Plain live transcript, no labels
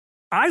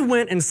I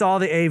went and saw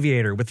The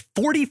Aviator with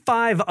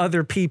 45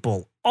 other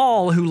people,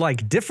 all who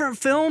like different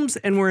films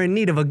and were in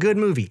need of a good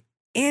movie.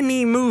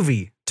 Any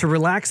movie to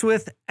relax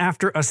with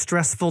after a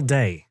stressful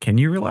day. Can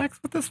you relax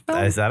with this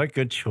film? Is that a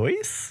good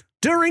choice?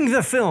 During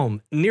the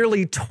film,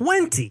 nearly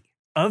 20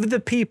 of the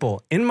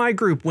people in my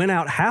group went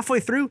out halfway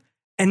through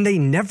and they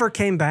never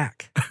came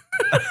back.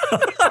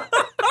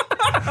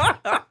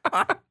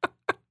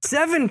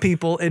 7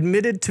 people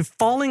admitted to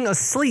falling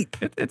asleep.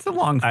 It's a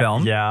long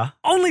film. Yeah.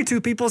 Only 2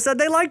 people said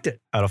they liked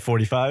it. Out of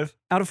 45?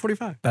 Out of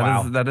 45.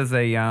 That is a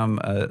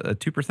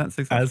 2%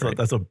 success rate.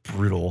 That's a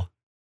brutal.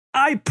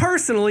 I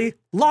personally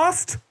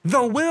lost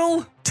the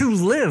will to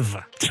live.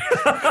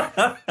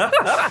 That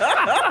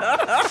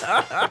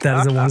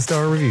is a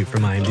 1-star review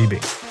from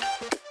IMDb.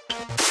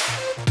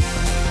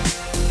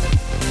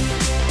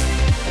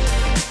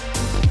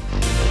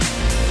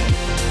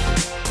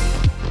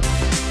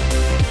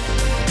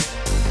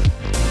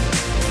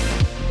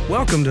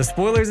 Welcome to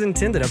Spoilers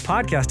Intended, a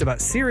podcast about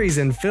series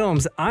and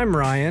films. I'm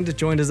Ryan,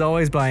 joined as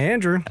always by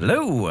Andrew.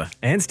 Hello.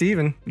 And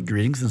Steven.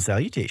 Greetings and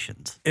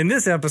salutations. In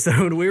this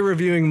episode, we're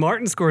reviewing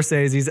Martin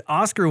Scorsese's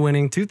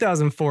Oscar-winning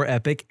 2004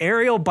 epic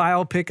aerial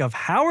biopic of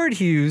Howard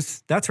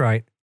Hughes. That's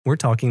right, we're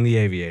talking The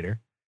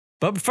Aviator.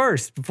 But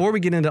first, before we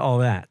get into all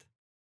that,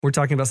 we're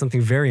talking about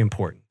something very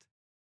important.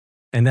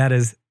 And that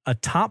is a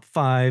top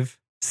 5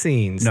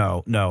 scenes.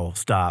 No,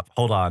 stop.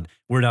 Hold on.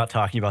 We're not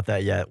talking about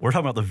that yet. We're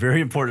talking about the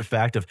very important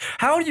fact of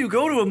how do you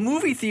go to a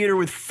movie theater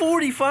with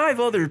 45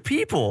 other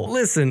people?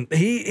 Listen,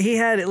 he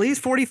had at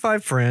least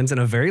 45 friends in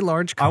a very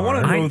large car. I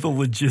want to know the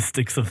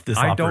logistics of this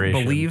operation. I don't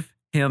believe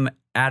him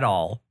at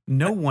all.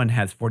 No one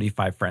has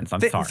 45 friends. I'm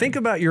sorry. Think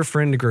about your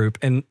friend group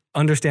and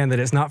understand that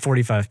it's not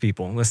 45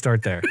 people. Let's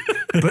start there.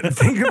 But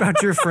think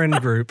about your friend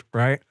group,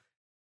 right?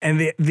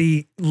 And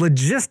the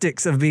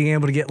logistics of being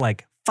able to get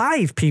like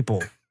 5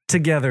 people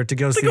together to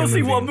go see a movie.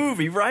 See one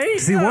movie, right?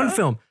 See one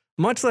film,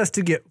 much less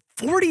to get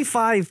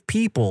 45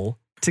 people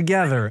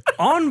together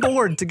on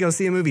board to go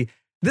see a movie.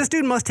 This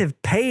dude must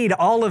have paid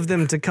all of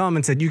them to come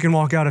and said, you can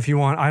walk out if you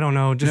want. I don't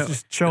know.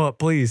 Just show up,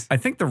 please. I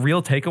think the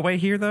real takeaway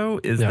here,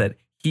 though, is that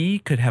he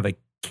could have a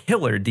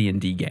killer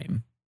D&D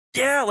game.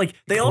 Yeah, like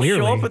they all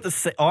show up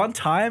at on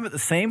time at the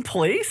same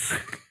place.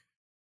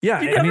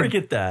 Yeah, you never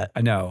get that.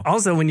 I know.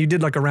 Also, when you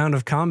did like a round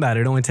of combat,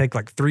 it only take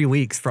like 3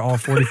 weeks for all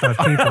 45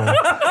 people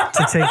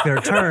to take their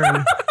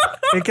turn.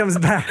 It comes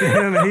back to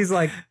him and he's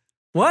like,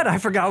 what? I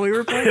forgot we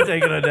were playing.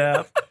 Taking a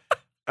nap.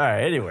 All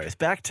right, anyways,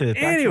 back to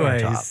our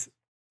top.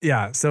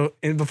 Yeah, so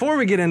before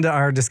we get into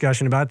our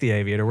discussion about The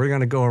Aviator, we're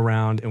going to go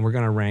around and we're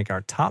going to rank our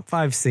top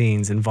 5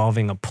 scenes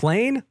involving a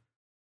plane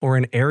or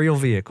an aerial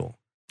vehicle.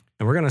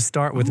 And we're going to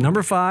start with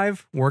number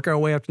 5, work our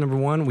way up to number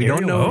 1. We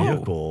don't know.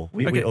 Vehicle.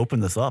 We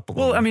opened this up a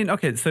little. Well, I mean,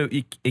 okay, so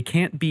it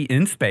can't be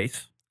in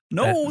space.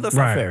 No, that's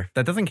not fair.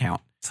 That doesn't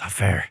count. It's not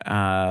fair.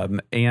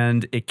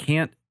 And it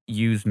can't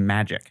use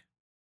magic.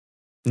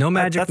 No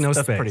magic, no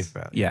space. That's pretty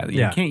bad. Yeah,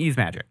 you can't use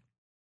magic.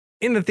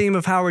 In the theme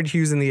of Howard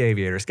Hughes and The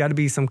Aviator, it's got to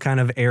be some kind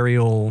of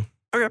aerial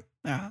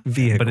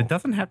vehicle. But it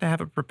doesn't have to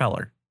have a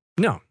propeller.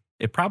 No.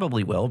 It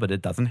probably will, but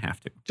it doesn't have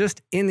to.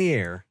 Just in the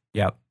air.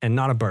 Yep. And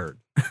not a bird.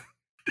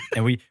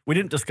 And we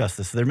didn't discuss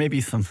this, so there may be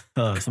some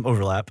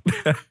overlap.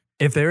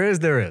 If there is,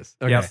 there is.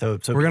 Okay, yep. so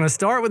we're going to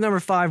start with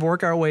number 5,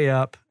 work our way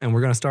up, and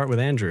we're going to start with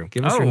Andrew.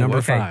 Give us your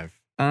number 5.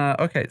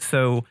 Okay,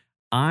 so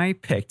I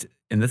picked,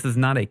 and this is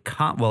not it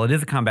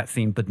is a combat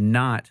scene, but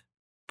not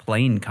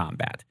plane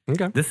combat.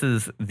 Okay. This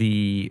is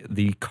the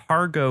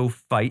cargo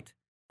fight,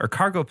 or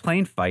cargo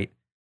plane fight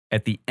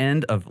at the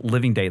end of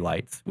Living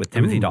Daylights with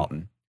Timothy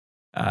Dalton.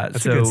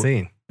 That's a good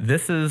scene.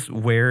 This is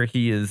where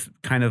he is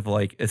kind of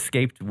like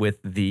escaped with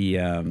the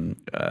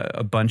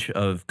a bunch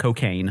of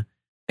cocaine,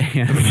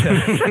 and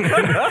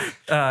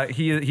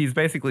he's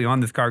basically on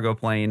this cargo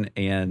plane,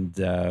 and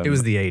it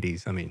was the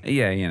 80s. I mean,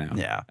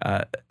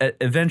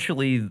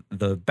 eventually,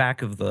 the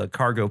back of the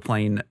cargo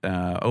plane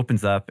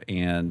opens up,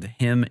 and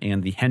him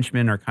and the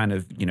henchmen are kind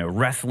of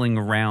wrestling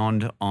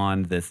around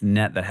on this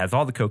net that has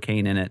all the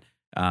cocaine in it,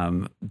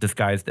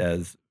 disguised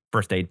as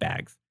first aid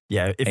bags.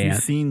 Yeah, if you've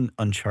seen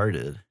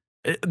Uncharted.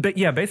 But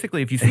yeah,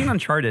 basically, if you've seen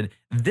Uncharted,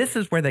 this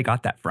is where they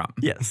got that from.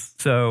 Yes.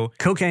 So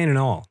cocaine and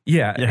all.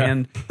 Yeah.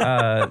 And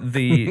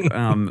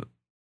the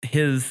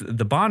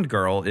Bond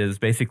girl is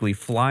basically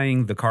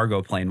flying the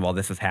cargo plane while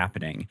this is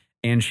happening,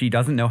 and she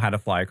doesn't know how to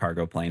fly a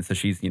cargo plane, so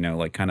she's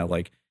kind of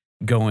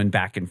going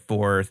back and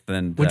forth.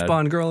 And which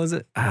Bond girl is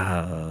it?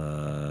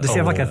 Does she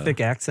have like a thick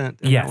accent?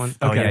 Yes. That one?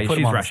 Okay. Put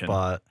She's him on Russian. The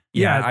spot.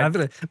 Yeah, I've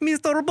been like,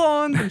 Mr.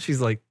 Bond, and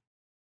she's like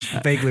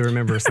vaguely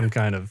remembers some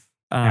kind of.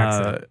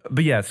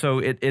 But yeah, so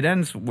it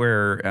ends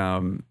where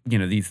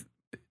these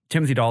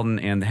Timothy Dalton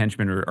and the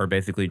henchmen are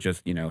basically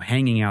just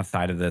hanging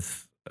outside of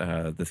this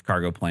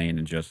cargo plane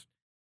and just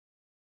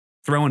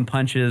throwing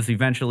punches.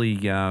 Eventually,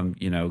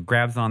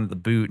 grabs on the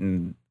boot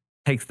and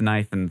takes the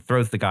knife and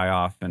throws the guy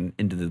off and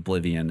into the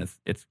oblivion.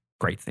 It's a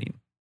great scene.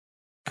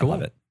 Cool. I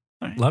love it.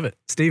 Right. Love it.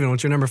 Steven,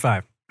 what's your number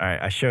 5? All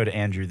right, I showed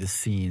Andrew this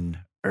scene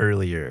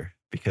earlier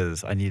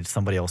because I needed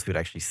somebody else who had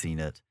actually seen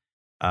it.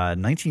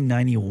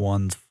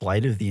 1991's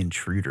Flight of the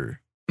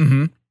Intruder.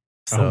 Mm-hmm.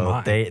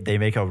 So they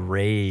make a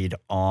raid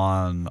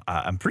on,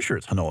 I'm pretty sure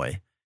it's Hanoi,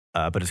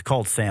 but it's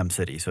called Sam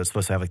City. So it's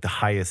supposed to have like the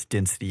highest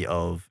density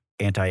of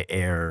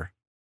anti-air.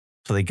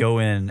 So they go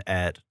in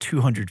at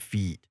 200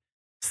 feet.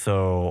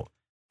 So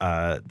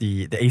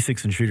the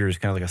A6 Intruder is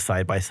kind of like a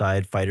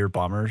side-by-side fighter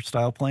bomber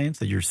style plane.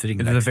 So you're sitting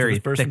next It's a to very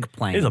this person. thick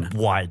plane. It's a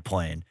wide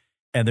plane.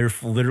 And they're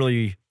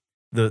literally,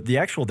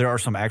 there are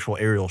some actual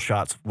aerial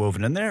shots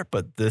woven in there,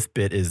 but this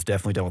bit is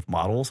definitely done with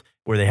models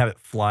where they have it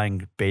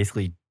flying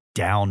basically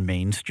down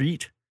Main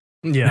Street.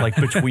 Yeah. Like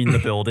between the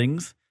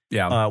buildings.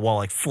 Yeah. While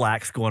like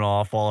flak's going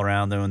off all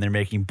around them and they're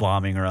making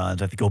bombing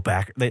runs. I have to go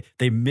back.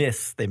 They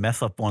mess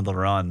up one of the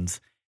runs,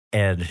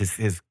 and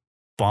his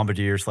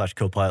bombardier /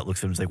 co-pilot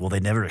looks at him and is like, well, they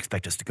never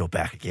expect us to go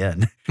back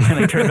again. And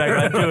they turn back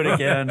around and do it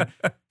again.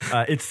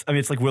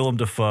 It's like Willem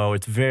Dafoe.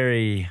 It's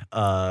very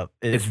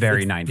it's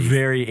very 90s.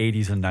 Very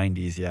 80s and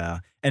 90s, yeah.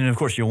 And of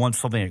course, once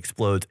something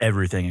explodes,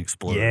 everything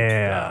explodes.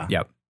 Yeah.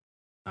 Yep.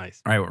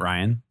 Nice. All right,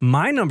 Ryan.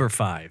 My number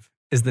 5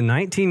 is the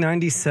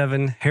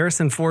 1997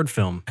 Harrison Ford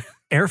film,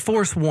 Air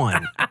Force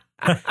One.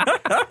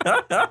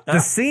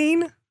 The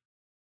scene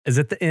is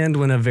at the end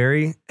when a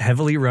very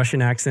heavily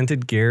Russian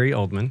accented Gary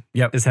Oldman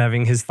is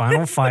having his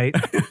final fight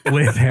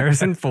with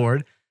Harrison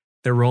Ford.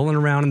 They're rolling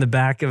around in the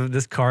back of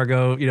this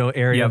cargo,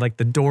 area, like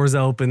the doors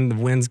open, the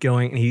wind's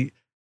going, and he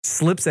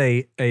slips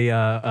a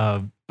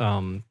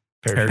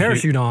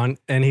parachute on,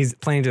 and he's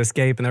planning to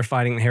escape, and they're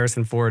fighting, and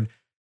Harrison Ford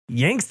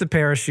yanks the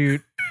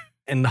parachute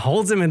and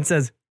holds him and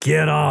says,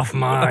 "Get off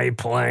my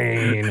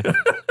plane,"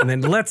 and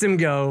then lets him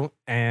go.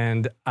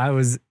 And I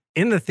was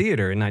in the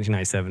theater in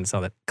 1997,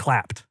 saw that,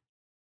 clapped.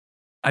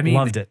 I mean,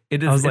 loved it.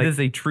 It I was like, is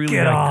a truly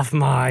get off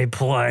my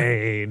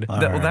plane.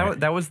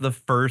 That was the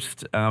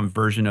first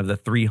version of the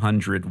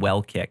 300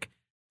 well kick,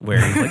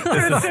 where he's like,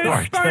 "This is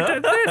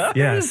Sparta. This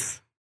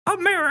Yes.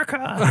 America.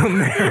 I'm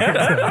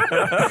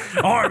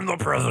the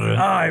president.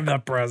 I'm the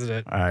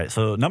president. All right,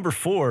 so number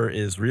 4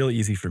 is real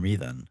easy for me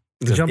then.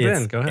 Jump It's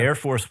in. Go ahead. Air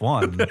Force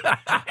One.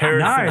 Harrison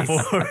Nice.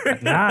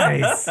 Ford.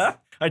 Nice.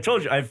 I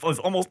told you, I was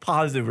almost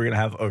positive we're going to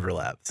have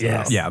overlap. So.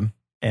 Yes. Yeah.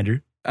 Andrew?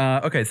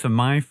 Okay, so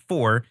my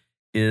 4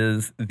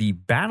 is the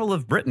Battle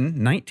of Britain,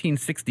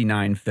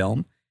 1969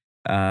 film.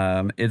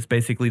 It's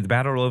basically the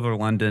Battle over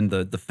London,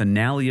 the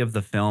finale of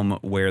the film,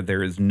 where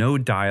there is no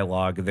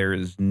dialogue, there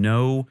is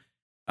no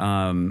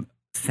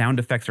sound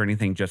effects or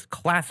anything, just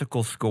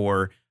classical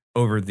score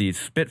over these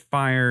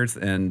Spitfires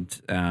and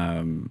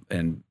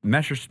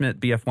Messerschmitt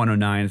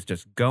BF-109s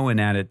just going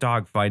at it,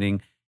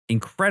 dogfighting.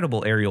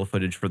 Incredible aerial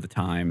footage for the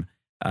time.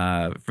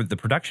 For the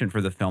production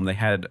for the film, they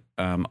had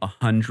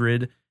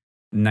 100,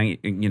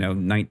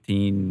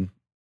 1940,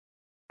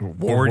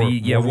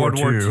 World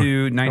War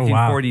II,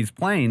 1940s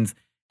planes.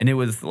 And it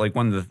was like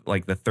one of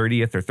the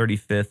 30th or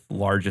 35th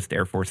largest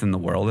Air Force in the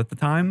world at the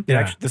time.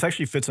 This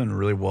actually fits in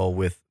really well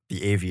with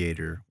the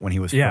Aviator when he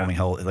was filming.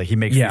 Like he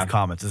makes these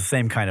comments. It's the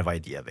same kind of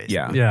idea,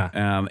 basically.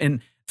 Yeah.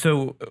 And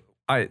so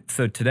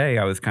today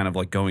I was kind of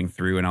like going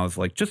through and I was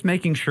like just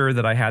making sure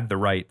that I had the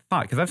right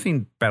thought, because I've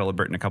seen Battle of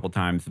Britain a couple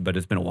times, but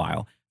it's been a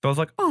while. So I was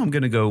like, I'm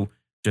going to go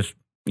just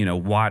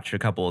watch a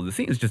couple of the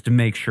scenes just to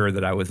make sure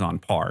that I was on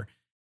par.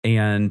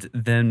 And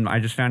then I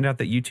just found out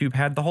that YouTube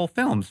had the whole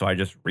film. So I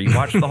just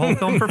rewatched the whole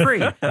film for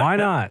free. Why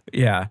not?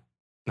 Yeah.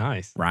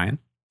 Nice. Ryan?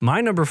 My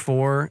number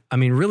 4, I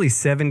mean, really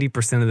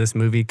 70% of this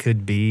movie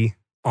could be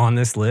on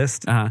this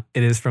list.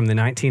 It is from the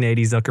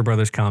 1980 Zucker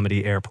Brothers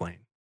comedy Airplane.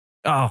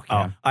 Oh,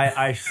 yeah.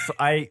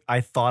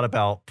 I thought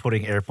about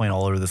putting Airplane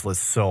all over this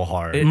list so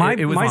hard. My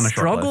it was on a short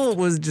struggle list.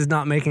 was just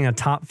not making a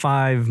top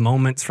 5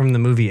 moments from the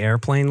movie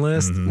Airplane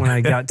list when I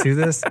got to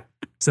this.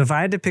 So if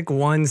I had to pick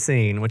one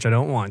scene, which I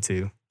don't want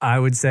to, I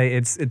would say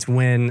it's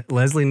when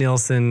Leslie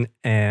Nielsen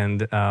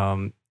and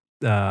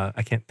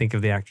I can't think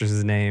of the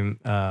actress's name.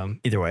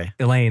 Either way,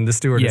 Elaine, the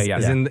stewardess, is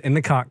yeah. in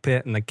the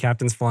cockpit, and the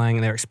captain's flying,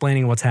 and they're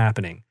explaining what's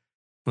happening.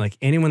 Like,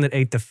 anyone that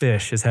ate the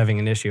fish is having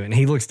an issue, and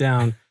he looks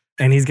down,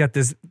 and he's got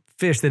this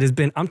fish that has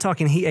been. I'm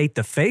talking, he ate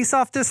the face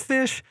off this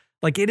fish.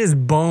 Like, it is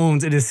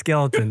bones, it is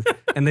skeletons.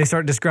 And they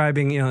start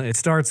describing, it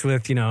starts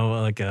with,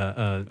 like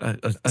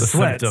a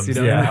sweat.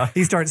 symptoms,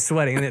 He starts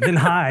sweating, and then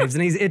hives,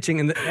 and he's itching.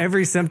 And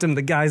every symptom,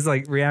 the guy's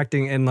like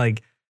reacting, and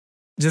like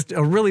just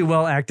a really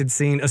well acted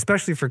scene,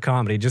 especially for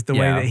comedy, just the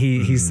way that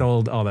he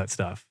sold all that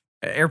stuff.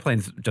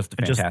 Airplane's just a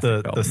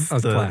fantastic just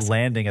film. the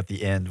landing at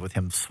the end with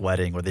him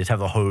sweating, where they just have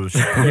the hose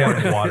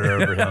pouring water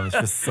over him. It's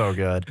just so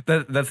good.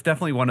 That's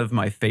definitely one of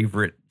my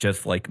favorite,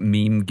 just like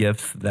meme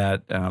gifs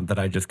that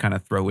I just kind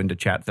of throw into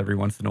chats every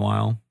once in a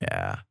while.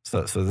 Yeah.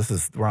 So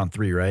we're on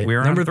 3, right?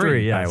 We're number on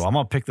 3. Yeah. All right, well, I'm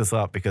gonna pick this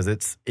up because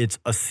it's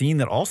a scene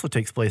that also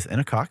takes place in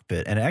a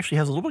cockpit, and it actually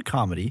has a little bit of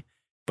comedy,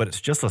 but it's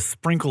just a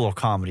sprinkle of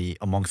comedy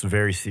amongst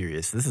very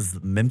serious. This is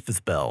Memphis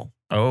Belle.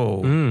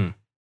 Oh.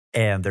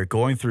 And they're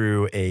going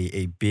through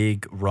a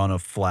big run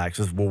of flak.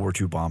 This is World War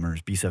II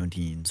bombers,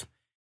 B-17s.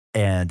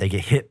 And they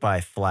get hit by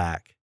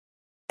flak.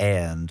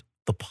 And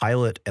the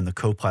pilot and the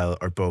co-pilot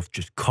are both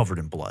just covered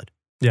in blood.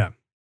 Yeah.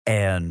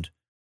 And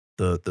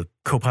the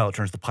co-pilot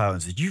turns to the pilot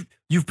and says,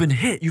 you've been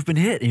hit.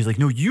 And he's like,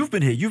 no, you've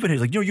been hit.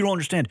 He's like, no, you don't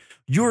understand.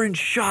 You're in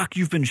shock.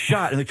 You've been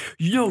shot. And like,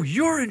 no,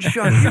 you're in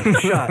shock. You've been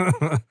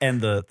shot.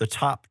 And the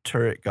top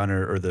turret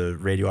gunner or the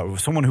radio,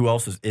 someone who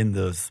else is in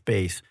the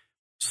space,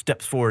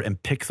 steps forward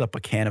and picks up a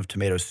can of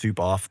tomato soup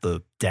off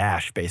the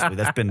dash, basically.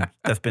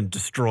 That's been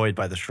destroyed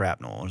by the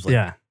shrapnel. And it's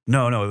like,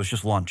 no, it was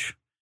just lunch.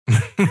 Like,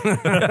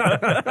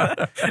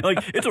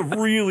 it's a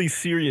really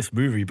serious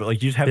movie, but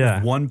like you just have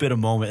this one bit of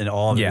moment and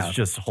all of it is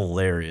just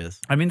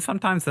hilarious. I mean,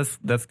 sometimes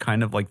that's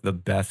kind of like the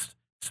best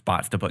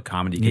spots to put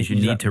comedy because you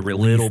need to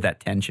release that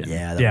tension.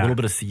 Yeah, that little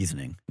bit of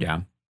seasoning.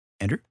 Yeah.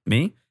 Andrew?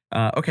 Me?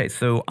 Okay,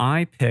 so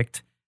I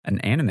picked an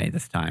anime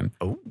this time.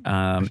 Oh.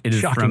 It is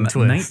Shocking from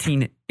twist.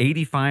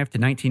 1985 to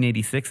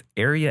 1986,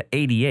 Area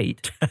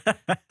 88.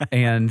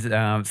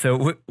 And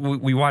so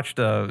we watched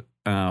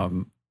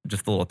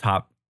just a little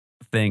top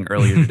thing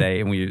earlier today,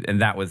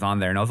 and that was on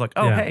there, and I was like,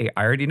 oh, hey,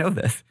 I already know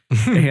this.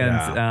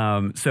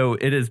 And so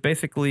it is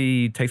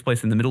basically takes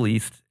place in the Middle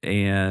East,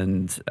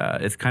 and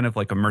it's kind of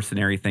like a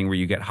mercenary thing where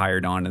you get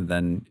hired on, and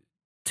then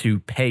to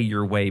pay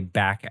your way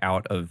back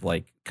out of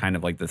like kind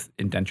of like this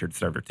indentured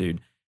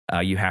servitude,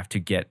 you have to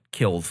get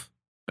kills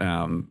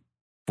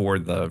for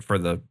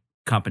the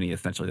company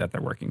essentially that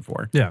they're working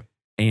for. Yeah.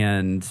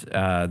 And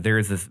there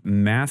is this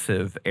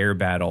massive air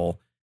battle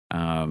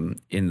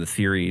in the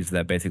series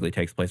that basically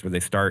takes place where they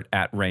start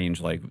at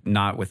range, like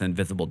not within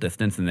visible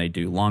distance, and they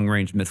do long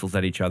range missiles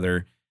at each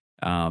other,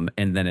 and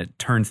then it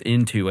turns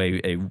into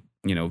a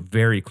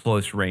very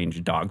close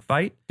range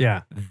dogfight.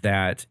 Yeah,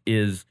 that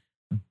is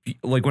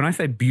like when I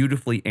say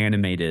beautifully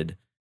animated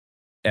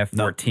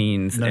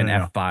F-14s and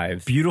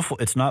F-5s. Beautiful.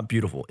 It's not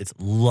beautiful. It's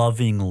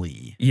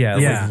lovingly. Yeah,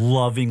 It's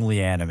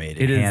lovingly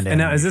animated. It is. And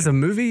now, is this a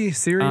movie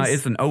series?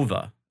 It's an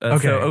OVA.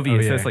 Okay. So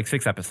OVA, so it's like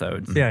 6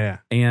 episodes. Yeah.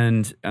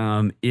 And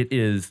it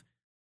is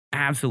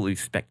absolutely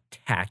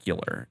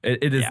spectacular.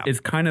 It's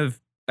kind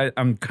of,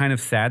 I'm kind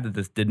of sad that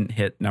this didn't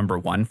hit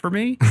 #1 for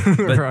me,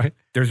 but Right.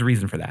 there's a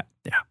reason for that.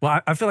 Yeah.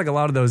 Well, I feel like a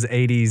lot of those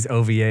 80s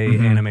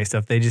OVA anime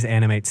stuff, they just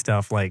animate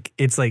stuff like,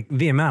 it's like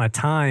the amount of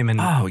time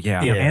and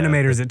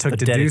animators it took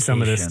to do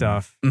some of this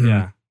stuff.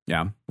 Yeah.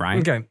 Yeah. Ryan?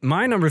 Okay.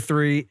 My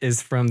 #3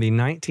 is from the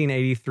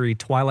 1983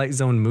 Twilight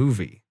Zone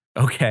movie.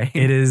 Okay.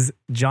 It is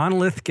John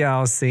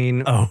Lithgow's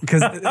scene. Oh,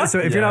 because so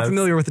if you're not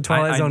familiar with the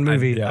Twilight Zone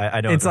movie,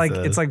 I know it's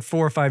like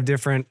 4 or 5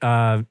 different.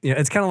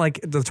 It's kind of like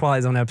the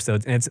Twilight Zone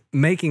episodes, and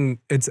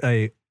it's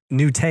a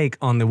new take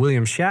on the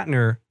William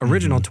Shatner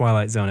original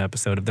Twilight Zone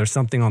episode of "There's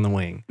Something on the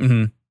Wing."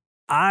 Mm-hmm.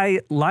 I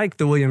like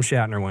the William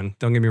Shatner one.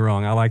 Don't get me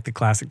wrong. I like the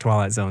classic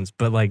Twilight Zones,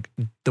 but like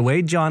the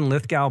way John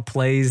Lithgow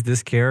plays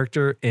this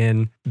character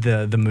in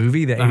the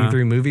movie, the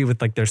 83 movie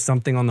with like there's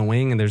something on the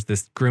wing and there's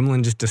this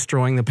gremlin just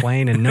destroying the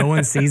plane and no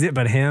one sees it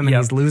but him and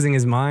he's losing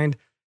his mind.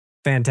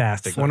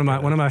 Fantastic. So one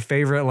of my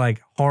favorite like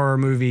horror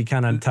movie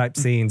kind of type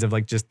scenes of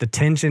like just the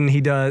tension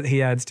he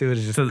adds to it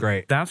is just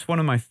great. That's one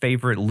of my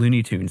favorite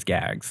Looney Tunes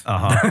gags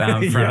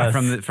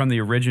from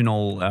the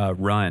original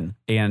run,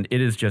 and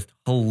it is just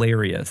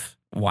hilarious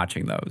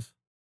watching those.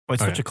 Oh,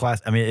 it's such a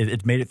class. I mean,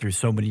 it's made it through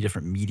so many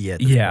different media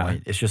at this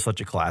point. It's just such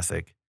a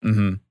classic.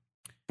 Mm-hmm.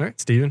 All right,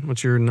 Steven,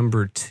 what's your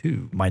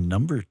 #2? My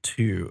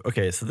 #2.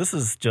 Okay, so this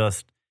is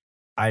just,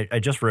 I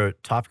just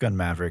wrote Top Gun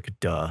Maverick,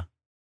 duh.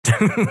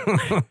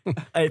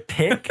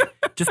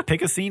 Just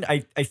pick a scene.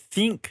 I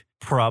think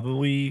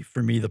probably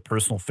for me, the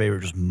personal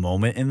favorite just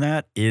moment in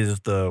that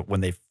is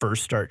when they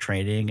first start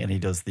training and he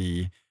does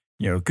the,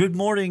 good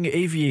morning,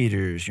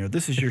 aviators.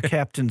 This is your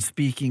captain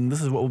speaking.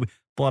 This is what we'll be,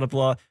 blah, blah,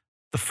 blah.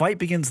 The fight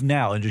begins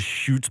now and just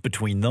shoots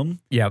between them.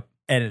 Yep.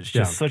 And it's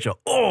just such a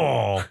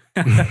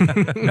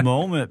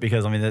moment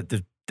because, I mean,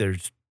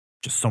 there's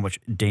just so much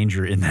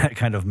danger in that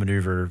kind of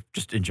maneuver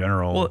just in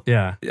general. Well,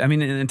 yeah. I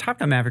mean, and Top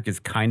Gun Maverick is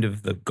kind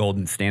of the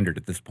golden standard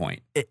at this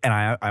point. And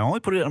I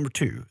only put it at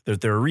 #2.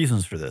 There are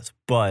reasons for this,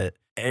 but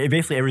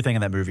basically everything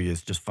in that movie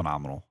is just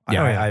phenomenal.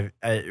 Yeah.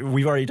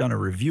 We've already done a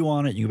review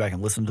on it. You go back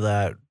and listen to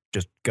that.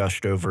 Just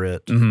gushed over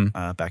it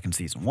back in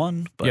season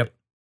 1. But. Yep.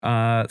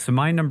 So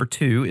my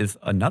 #2 is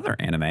another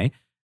anime.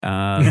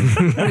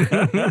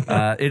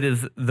 It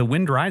is The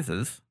Wind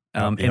Rises,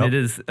 and it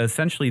is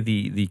essentially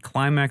the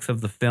climax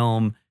of the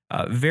film.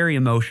 Very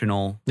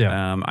emotional.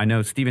 Yeah. I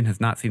know Steven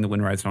has not seen The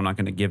Wind Rises, so I'm not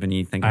going to give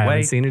anything away. I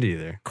haven't seen it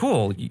either.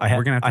 Cool. We're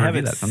going to have to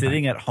review that sometime.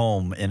 Sitting at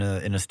home in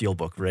a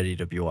steelbook ready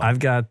to be watched. I've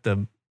got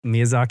the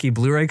Miyazaki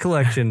Blu-ray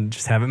collection.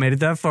 Just haven't made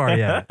it that far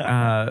yet.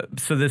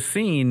 So this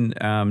scene,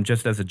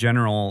 just as a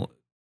general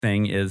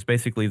thing, is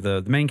basically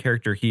the main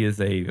character. He is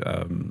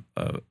an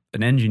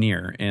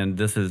engineer, and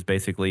this is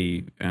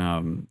basically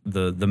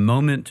the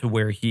moment to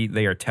where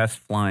they are test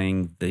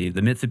flying the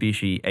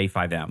Mitsubishi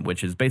A5M,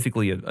 which is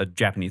basically a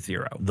Japanese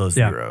Zero. The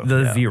Zero.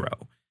 Zero.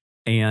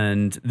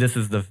 And this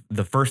is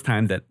the first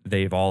time that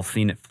they've all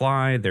seen it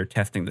fly. They're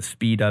testing the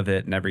speed of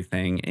it and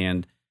everything.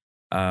 And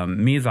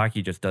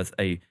Miyazaki just does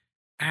a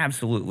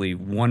absolutely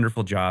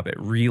wonderful job at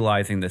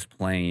realizing this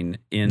plane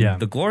in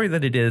the glory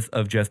that it is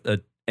of just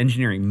a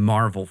engineering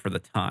marvel for the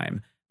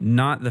time,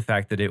 not the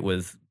fact that it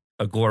was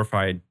a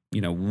glorified,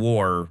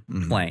 war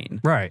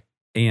plane. Right.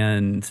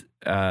 And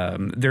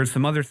there's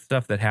some other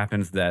stuff that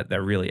happens that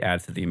really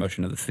adds to the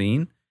emotion of the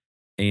scene.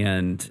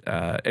 And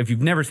if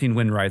you've never seen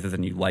Wind Rises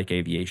and you like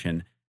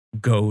aviation,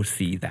 go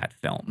see that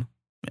film.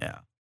 Yeah.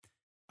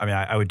 I mean,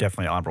 I would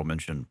definitely honorable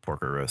mention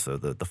Porco Rosso,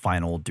 the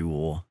final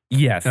duel.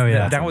 Yes. Oh,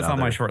 yeah. That was on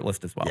my short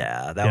list as well.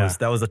 Yeah,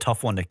 that was a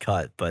tough one to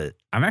cut, but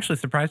I'm actually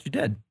surprised you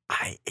did.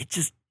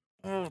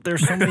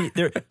 there's so many.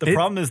 The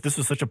problem is this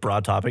was such a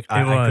broad topic.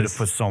 I could have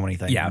put so many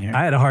things in here.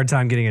 I had a hard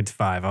time getting it to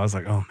 5. I was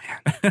like, oh,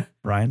 man.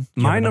 Ryan?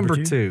 My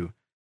number 2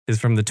 is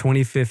from the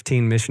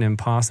 2015 Mission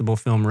Impossible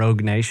film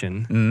Rogue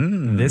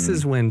Nation. This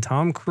is when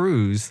Tom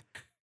Cruise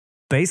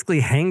basically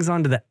hangs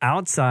onto the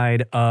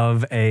outside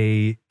of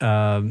a...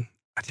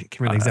 I can't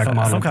remember the exact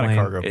model some kind plane.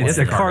 of cargo plane. It's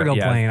a cargo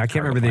plane. I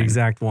can't remember the plane.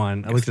 exact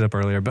one. I looked it up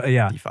earlier, but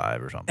yeah.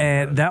 D5 or something.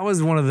 And that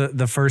was one of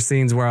the first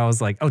scenes where I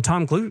was like, oh,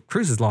 Tom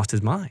Cruise has lost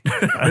his mind.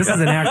 This is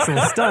an actual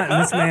stunt,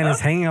 and this man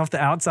is hanging off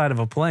the outside of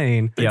a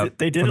plane.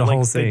 They did the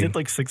whole scene. They did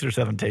like 6 or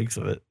 7 takes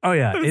of it. Oh,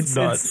 yeah. It's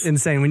nuts.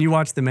 insane. When you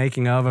watch the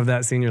making of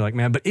that scene, you're like,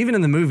 man. But even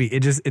in the movie,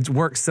 it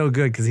works so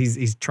good because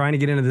he's trying to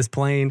get into this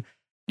plane.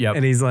 Yep.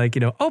 And he's like,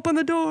 open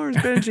the doors,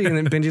 Benji. And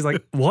then Benji's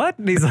like, what?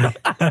 And he's like,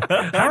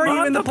 how are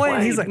you in the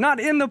plane? He's like, not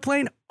in the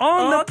plane,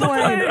 on the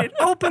plane.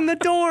 Open the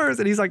doors.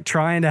 And he's like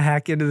trying to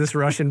hack into this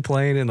Russian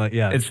plane. And like,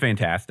 yeah. It's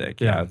fantastic.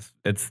 Yeah.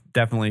 It's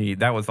definitely,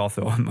 that was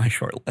also on my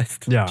short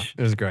list. Yeah,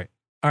 it was great.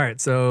 All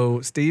right.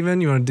 So, Steven,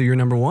 you want to do your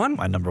number 1?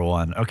 My number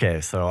 1. Okay,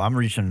 so I'm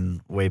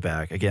reaching way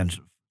back. Again,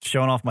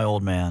 showing off my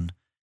old man.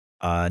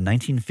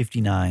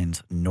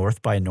 1959's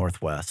North by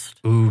Northwest.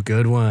 Ooh,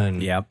 good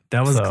one. Yep.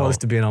 That was close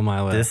to being on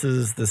my list.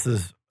 This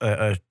is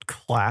a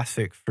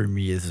classic for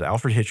me. This is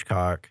Alfred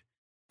Hitchcock,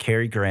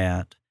 Cary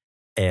Grant,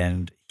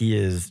 and he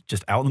is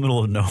just out in the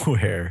middle of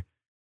nowhere.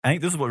 I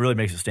think this is what really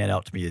makes it stand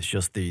out to me is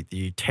just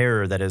the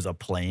terror that is a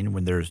plane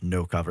when there's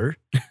no cover.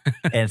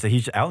 And so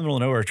he's out in the middle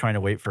of nowhere trying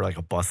to wait for like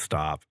a bus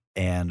stop.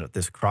 And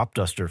this crop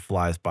duster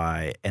flies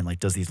by and like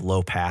does these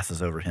low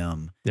passes over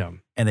him. Yeah.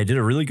 And they did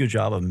a really good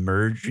job of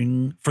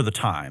merging for the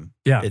time.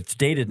 Yeah. It's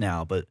dated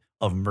now, but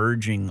of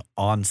merging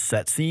on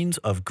set scenes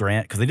of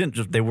Grant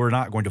because they were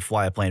not going to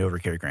fly a plane over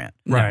Cary Grant.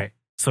 Right.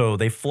 So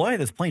they fly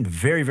this plane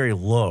very, very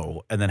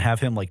low and then have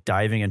him like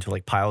diving into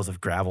like piles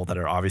of gravel that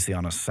are obviously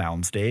on a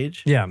sound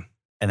stage. Yeah.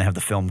 And then have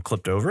the film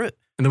clipped over it.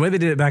 And the way they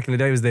did it back in the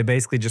day was they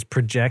basically just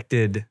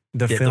projected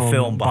the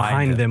film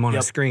behind them on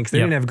a screen because they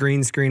didn't have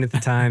green screen at the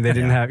time. They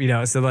didn't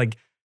have, so like,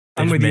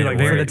 I'm with you. Like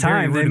for the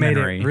time, they made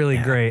it really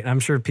great.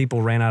 I'm sure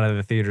people ran out of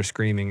the theater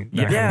screaming.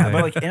 Yeah,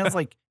 but like, and it's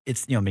like,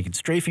 it's, making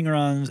strafing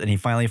runs and he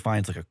finally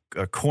finds like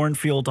a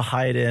cornfield to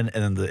hide in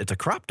and then it's a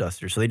crop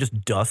duster. So they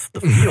just dust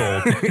the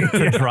field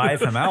to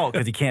drive him out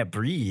because he can't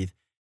breathe.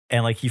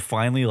 And like, he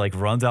finally like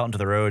runs out into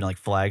the road and like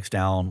flags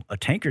down a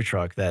tanker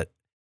truck that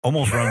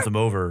almost runs him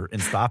over in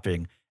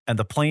stopping. And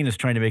the plane is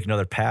trying to make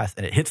another pass,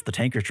 and it hits the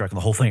tanker truck, and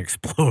the whole thing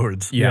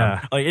explodes.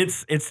 Yeah, like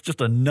it's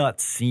just a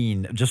nuts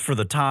scene, just for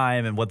the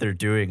time and what they're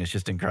doing. It's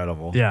just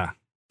incredible. Yeah.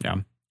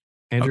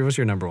 Andrew, what's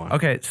your number 1?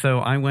 Okay, so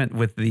I went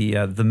with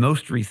the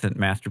most recent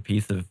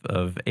masterpiece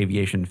of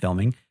aviation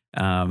filming,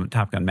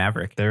 Top Gun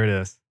Maverick. There it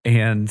is.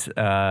 And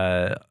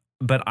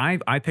but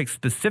I picked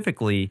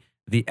specifically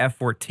the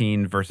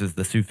F-14 versus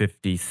the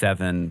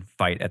Su-57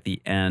 fight at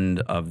the end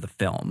of the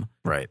film.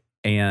 Right.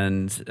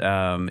 And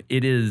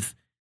it is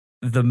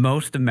the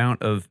most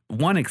amount of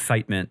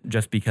excitement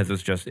just because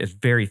it's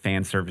very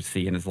fan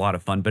servicey and it's a lot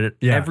of fun, but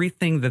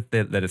everything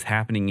that is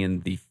happening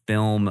in the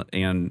film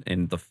and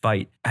in the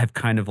fight have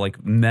kind of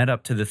like met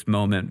up to this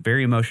moment,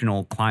 very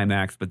emotional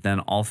climax, but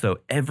then also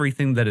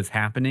everything that is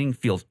happening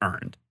feels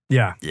earned.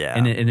 Yeah.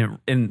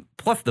 And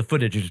plus the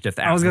footage is just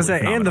absolutely I was going to say,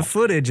 phenomenal. And the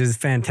footage is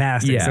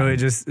fantastic. Yeah. So it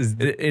just is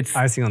it's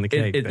icing on the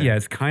cake.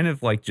 It's kind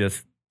of like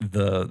just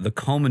the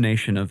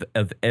culmination of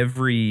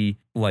every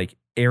like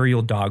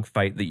aerial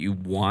dogfight that you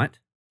want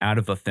out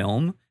of a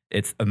film.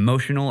 It's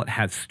emotional. It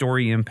has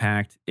story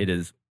impact. It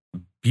is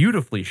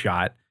beautifully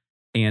shot,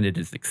 and it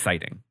is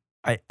exciting.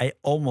 I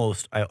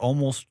almost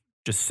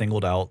just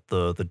singled out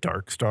the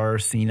Dark Star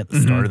scene at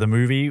the start of the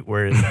movie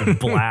where it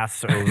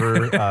blasts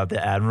over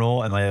the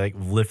Admiral and they like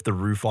lift the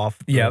roof off.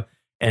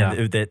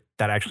 And that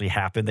actually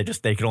happened.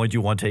 They could only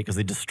do one take because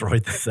they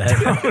destroyed the set.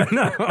 Oh,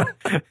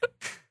 no.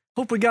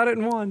 Hope we got it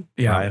in one.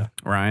 Yeah.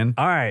 Ryan?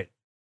 All right.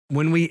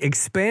 When we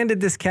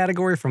expanded this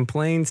category from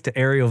planes to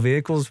aerial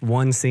vehicles,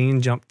 one scene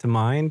jumped to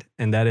mind,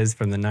 and that is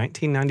from the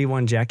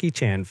 1991 Jackie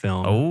Chan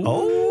film.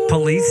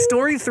 Police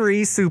Story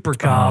 3 Super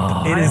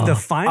Cop. It is the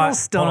final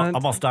stunt.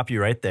 I'm going to stop you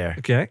right there.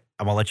 Okay.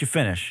 I'm going to let you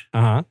finish.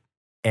 Uh-huh.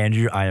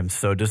 Andrew, I am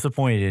so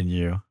disappointed in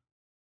you.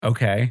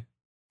 Okay.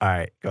 All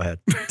right, go ahead.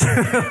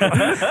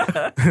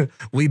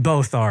 We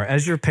both are.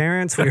 As your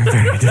parents, we are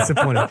very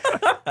disappointed.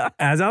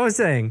 As I was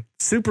saying,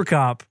 Super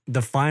Cop,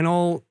 the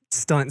final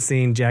stunt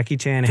scene, Jackie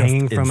Chan Just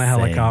hanging from a insane.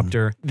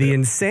 helicopter. The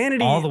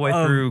insanity all the way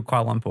of- through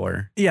Kuala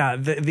Lumpur. Yeah,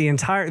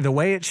 the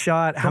way it's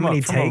shot, how From many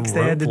a takes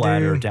they had to rope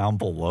ladder do. down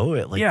below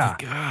it. Like, Yeah.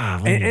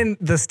 God, And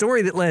the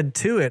story that led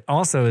to it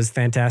also is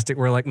fantastic.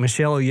 Where like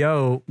Michelle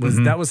Yeoh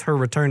that was her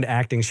return to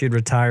acting. She had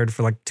retired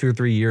for like 2 or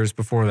 3 years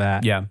before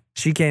that. Yeah.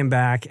 She came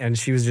back and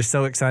she was just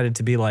so excited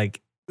to be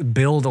like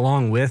billed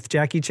along with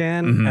Jackie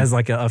Chan as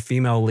like a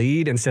female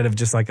lead instead of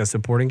just like a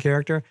supporting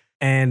character.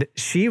 And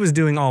she was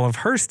doing all of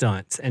her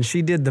stunts and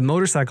she did the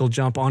motorcycle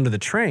jump onto the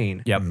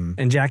train. Yep.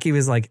 And Jackie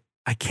was like,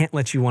 I can't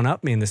let you one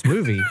up me in this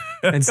movie.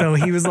 And so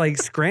he was like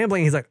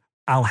scrambling. He's like,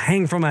 I'll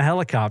hang from a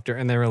helicopter.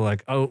 And they were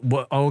like,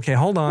 okay,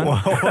 hold on.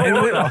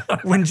 And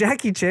when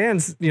Jackie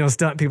Chan's,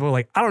 stunt people were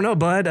like, I don't know,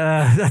 bud,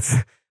 that's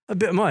a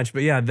bit much.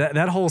 But yeah,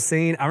 that whole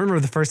scene, I remember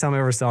the first time I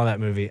ever saw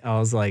that movie, I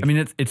was like, I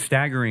mean, it's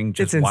staggering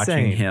just It's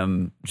watching insane.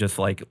 him just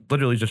like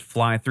literally just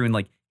fly through and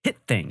like hit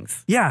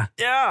things. yeah.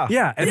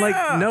 yeah. And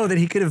like know that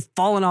he could have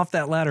fallen off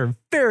that ladder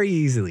very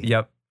easily.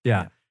 Yep.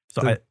 Yeah.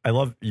 So I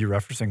love you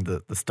referencing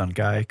the stunt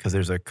guy because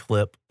there's a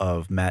clip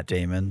of Matt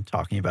Damon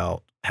talking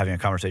about having a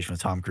conversation with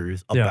Tom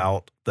Cruise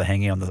about the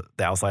hanging on the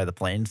outside of the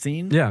plane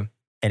scene. Yeah.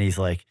 And he's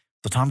like,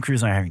 so Tom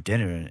Cruise and I are having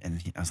dinner.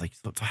 And I was like,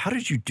 so how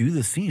did you do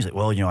this scene? He's like,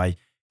 well, I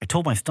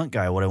told my stunt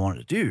guy what I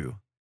wanted to do.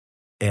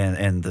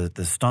 And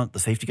the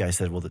safety guy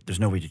said, well, there's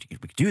no way we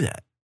could do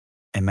that.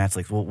 And Matt's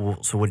like,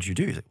 well, so what did you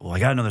do? He's like, well, I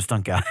got another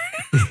stunt guy.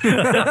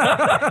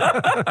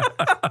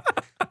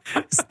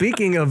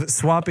 Speaking of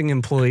swapping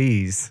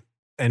employees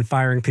and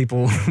firing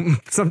people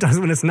sometimes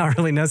when it's not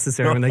really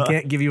necessary, when they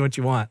can't give you what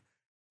you want,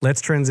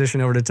 let's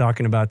transition over to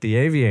talking about The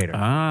Aviator.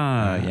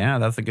 Yeah,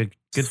 that's a good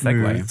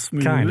segue.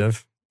 Smooth. Kind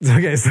of.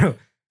 Okay, so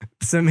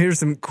here's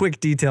some quick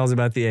details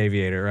about The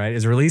Aviator, right?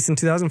 It's released in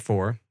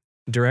 2004,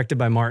 directed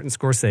by Martin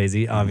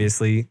Scorsese,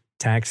 obviously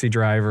Taxi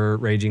Driver,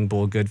 Raging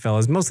Bull,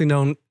 Goodfellas, mostly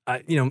known,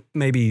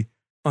 maybe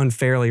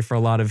unfairly for a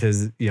lot of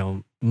his,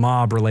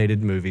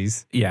 mob-related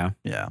movies. Yeah.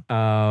 Yeah.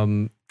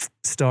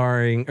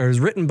 It was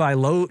written by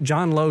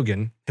John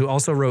Logan, who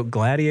also wrote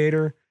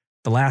Gladiator,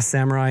 The Last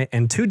Samurai,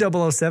 and 2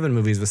 007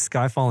 movies with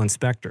Skyfall and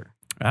Spectre.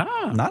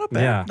 Not a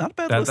bad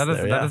list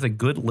That is a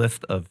good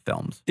list of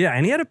films. Yeah,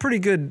 and he had a pretty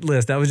good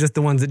list. That was just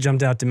the ones that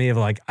jumped out to me of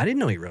like, I didn't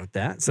know he wrote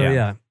that. So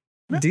yeah.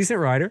 Decent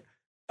writer.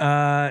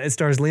 It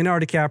stars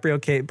Leonardo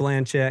DiCaprio, Kate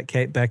Blanchett,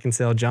 Kate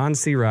Beckinsale, John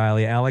C.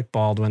 Reilly, Alec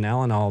Baldwin,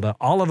 Alan Alda.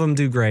 All of them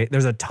do great.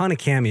 There's a ton of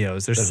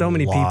cameos. There's so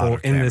many people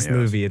in this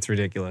movie. It's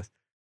ridiculous.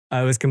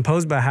 It was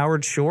composed by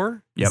Howard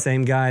Shore, the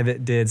same guy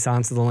that did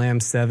Silence of the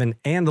Lambs 7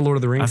 and The Lord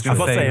of the Rings. I was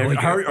about to say,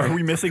 are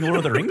we missing Lord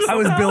of the Rings? I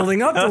was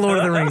building up to Lord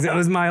of the Rings. It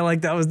was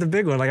that was the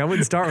big one. Like I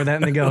wouldn't start with that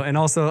and then go. And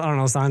also, I don't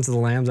know, Silence of the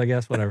Lambs, I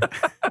guess, whatever.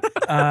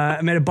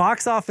 It made a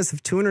box office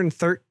of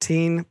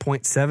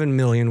 $213.7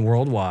 million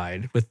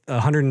worldwide, with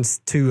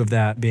 102 of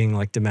that being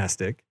like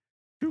domestic.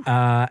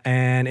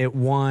 And it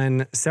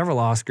won several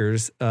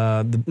Oscars.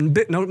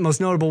 The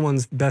most notable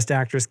ones: Best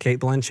Actress, Kate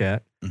Blanchett.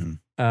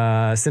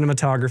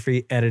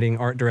 Cinematography, editing,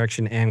 art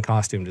direction, and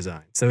costume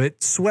design. So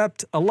it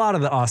swept a lot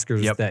of the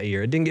Oscars that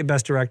year. It didn't get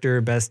Best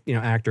Director, Best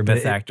actor, but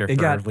Best actor it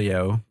for got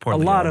Leo. Poor a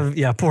Leo. lot of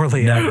poor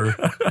Leo.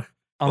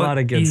 a lot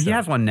of good He stuff.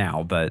 has one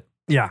now, but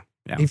Yeah,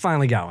 he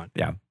finally got one.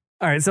 Yeah.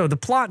 All right, so the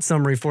plot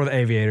summary for The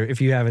Aviator, if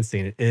you haven't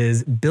seen it,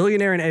 is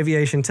billionaire and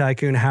aviation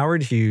tycoon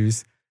Howard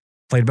Hughes,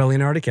 played by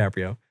Leonardo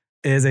DiCaprio,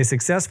 is a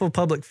successful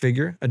public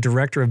figure, a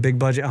director of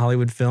big-budget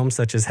Hollywood films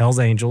such as Hell's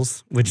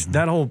Angels, which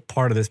that whole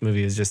part of this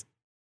movie is just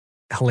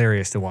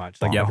hilarious to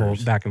watch, like the whole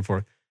back and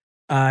forth.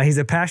 He's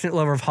a passionate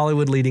lover of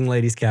Hollywood leading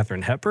ladies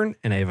Katharine Hepburn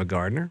and Ava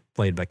Gardner,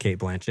 played by Kate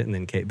Blanchett and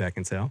then Kate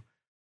Beckinsale.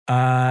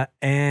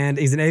 And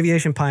he's an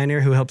aviation pioneer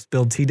who helps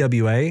build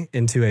TWA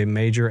into a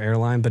major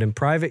airline. But in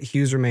private,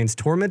 Hughes remains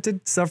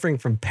tormented, suffering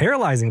from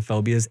paralyzing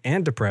phobias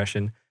and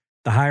depression.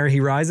 The higher he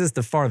rises,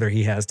 the farther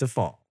he has to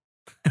fall.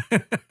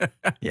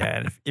 Yeah,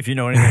 and if you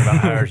know anything about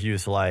Howard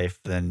Hughes' life,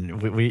 then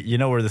you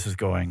know where this is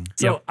going.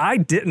 So I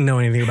didn't know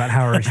anything about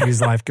Howard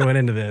Hughes' life going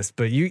into this,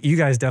 but you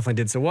guys definitely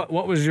did. So what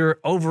was your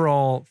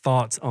overall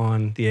thoughts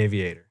on The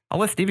Aviator? I'll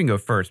let Steven go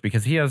first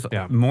because he has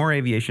more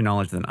aviation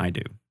knowledge than I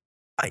do.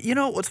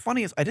 What's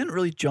funny is I didn't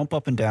really jump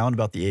up and down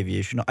about the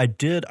aviation.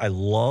 I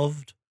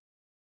loved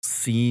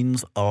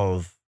scenes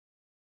of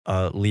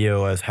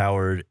Leo as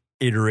Howard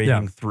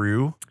iterating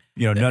through.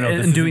 No,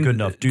 this isn't good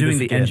enough. Doing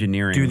the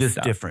engineering, do this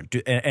stuff. different,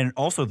 and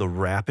also the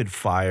rapid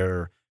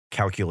fire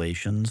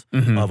calculations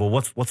of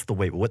what's the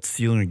weight, what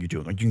ceiling are you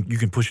doing? Like you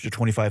can push it to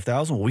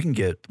 25,000. Well, we can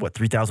get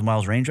 3,000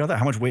 miles range out of that.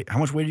 How much weight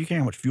are you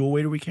carrying? How much fuel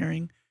weight are we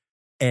carrying?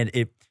 And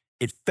it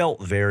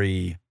felt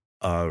very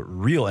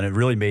real, and it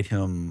really made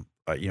him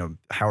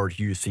Howard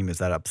Hughes seem as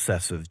that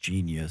obsessive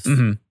genius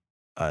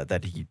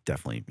that he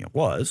definitely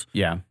was.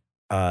 Yeah.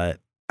 I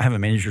have a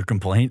major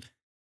complaint.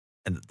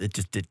 And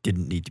it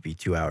didn't need to be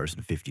 2 hours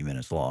and 50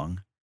 minutes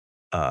long.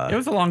 It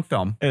was a long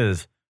film. It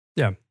is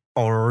a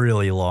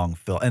really long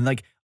film. And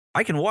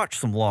I can watch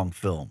some long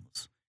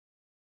films.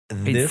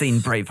 He'd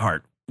seen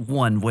Braveheart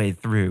one way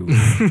through.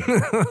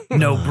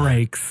 No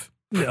breaks.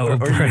 No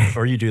break.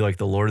 Or you do like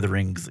the Lord of the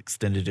Rings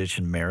extended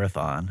edition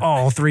marathon.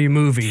 All 3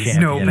 movies.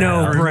 Champion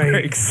No hour.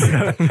 breaks.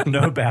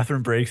 No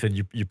bathroom breaks, and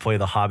you play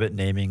the Hobbit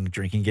naming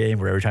drinking game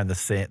where every time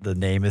the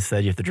name is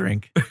said, you have to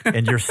drink.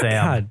 And you're Sam.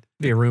 God,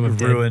 be a room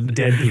of ruined.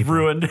 dead people.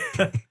 Ruined.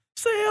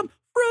 Sam,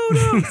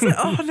 Frodo. Sam.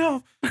 Oh,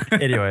 no.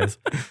 Anyways.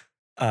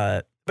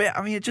 But yeah,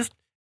 I mean,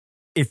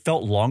 it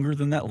felt longer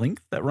than that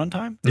length, that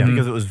runtime. Yeah.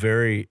 Because it was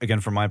very, again,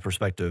 from my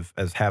perspective,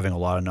 as having a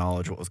lot of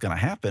knowledge of what was going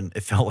to happen,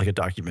 it felt like a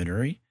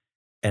documentary.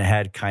 And it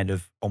had kind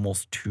of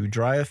almost too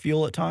dry a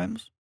feel at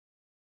times.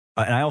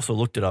 And I also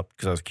looked it up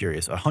because I was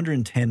curious.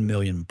 110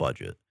 million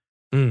budget.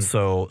 Mm.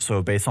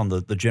 So based on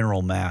the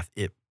general math,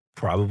 it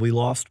probably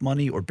lost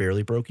money or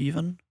barely broke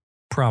even.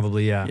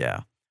 Probably,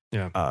 yeah.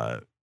 Yeah.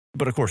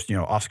 But of course,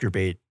 Oscar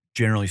bait,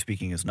 generally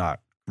speaking, is not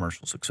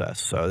commercial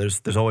success. So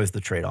there's always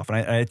the trade-off. And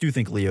I do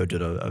think Leo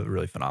did a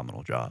really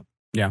phenomenal job.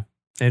 Yeah.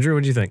 Andrew,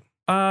 what do you think?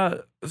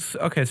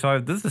 Okay, so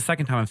this is the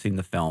second time I've seen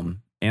the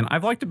film, and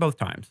I've liked it both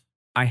times.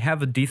 I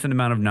have a decent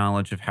amount of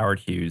knowledge of Howard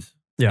Hughes,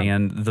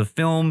 and the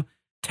film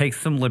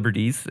takes some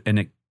liberties, and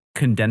it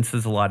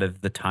condenses a lot of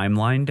the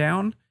timeline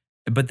down,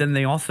 but then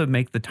they also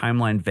make the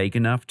timeline vague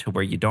enough to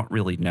where you don't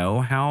really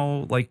know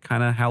how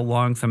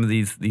long some of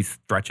these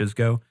stretches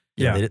go.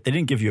 Yeah, they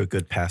didn't give you a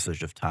good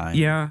passage of time.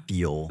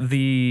 Feel.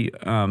 The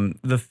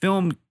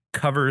film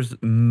covers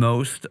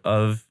most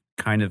of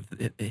kind of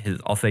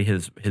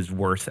his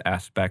worst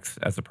aspects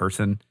as a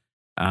person.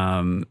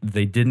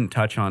 They didn't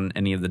touch on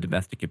any of the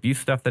domestic abuse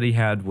stuff that he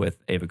had with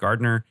Ava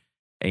Gardner,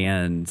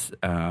 and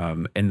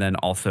then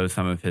also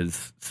some of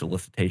his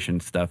solicitation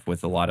stuff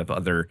with a lot of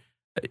other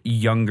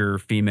younger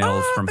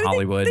females from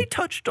Hollywood. They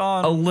touched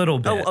on a little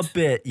bit, a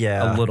bit,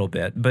 yeah, a little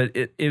bit. But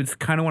it's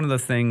kind of one of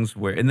those things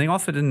where, and they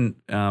also didn't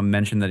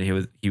mention that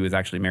he was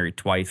actually married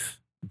twice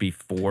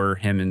before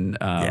him and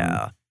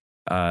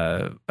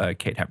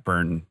Kate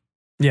Hepburn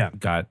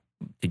got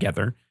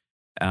together.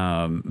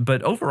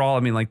 But overall, I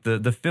mean, like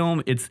the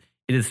film, it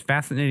is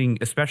fascinating,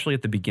 especially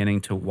at the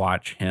beginning, to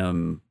watch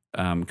him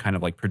kind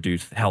of like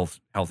produce Hell's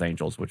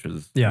Angels, which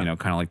was kind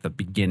of like the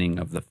beginning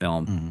of the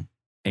film. Mm-hmm.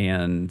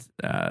 And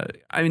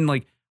I mean,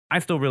 like, I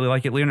still really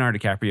like it. Leonardo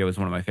DiCaprio is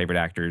one of my favorite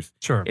actors.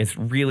 Sure, it's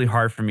really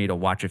hard for me to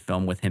watch a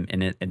film with him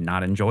in it and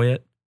not enjoy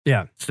it.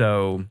 Yeah.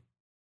 So,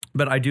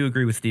 but I do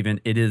agree with Steven.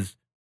 It is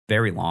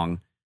very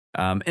long,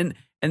 and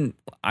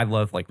I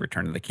love like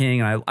Return of the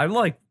King, and I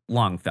like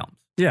long films.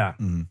 Yeah.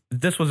 Mm-hmm.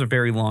 This was a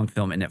very long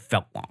film, and it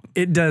felt long.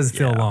 It does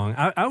feel long.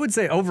 I would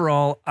say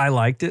overall, I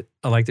liked it.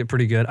 I liked it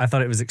pretty good. I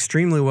thought it was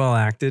extremely well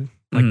acted.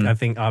 Like, I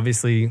think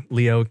obviously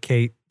Leo,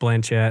 Kate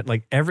Blanchett,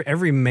 like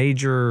every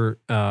major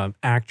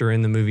actor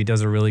in the movie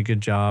does a really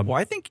good job. Well,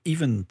 I think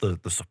even the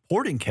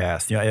supporting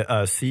cast,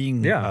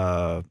 seeing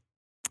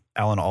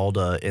Alan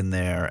Alda in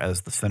there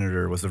as the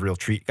senator was a real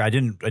treat. I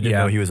didn't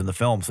know he was in the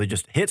film, so he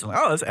just hits. I'm like,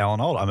 oh, that's Alan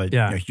Alda. I'm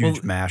a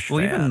huge MASH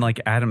fan. Even like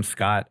Adam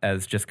Scott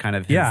as just kind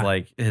of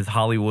his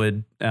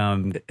Hollywood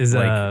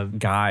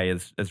guy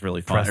is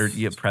really fun.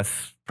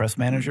 Press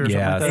manager or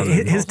something like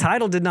that? His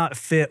title did not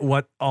fit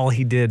what all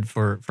he did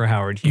for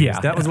Howard Hughes. Yeah,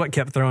 that was what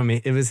kept throwing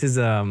me. It was his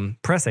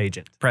press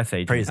agent.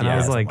 And I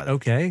was like,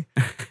 okay.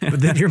 But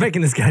then you're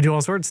making this guy do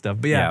all sorts of stuff.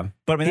 But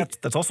but I mean,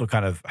 that's also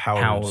kind of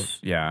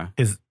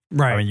his.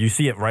 Right. I mean, you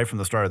see it right from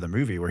the start of the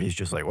movie where he's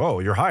just like, whoa,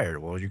 you're hired.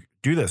 Well, you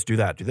do this, do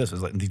that, do this. It's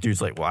like, and the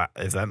dude's like, well,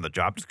 is that in the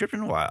job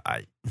description? Well,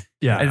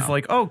 it's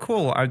like, oh,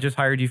 cool. I just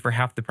hired you for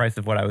half the price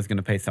of what I was going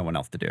to pay someone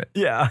else to do it.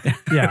 Yeah.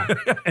 Yeah.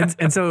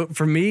 And so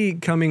for me,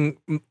 coming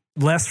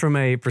less from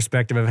a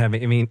perspective of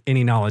having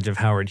any knowledge of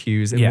Howard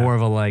Hughes and more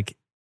of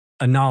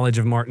a knowledge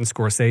of Martin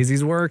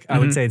Scorsese's work, I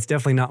would say it's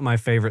definitely not my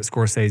favorite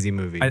Scorsese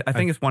movie. I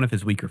think it's one of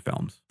his weaker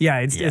films. Yeah,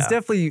 it's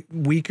definitely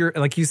weaker.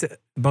 Like you said,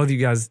 both of you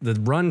guys, the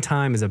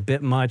runtime is a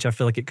bit much. I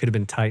feel like it could have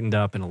been tightened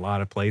up in a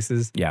lot of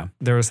places. Yeah.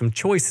 There were some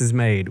choices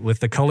made with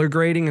the color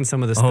grading and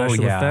some of the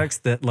special effects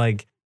that,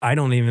 like, I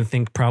don't even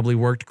think probably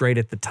worked great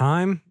at the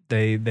time.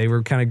 They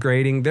were kind of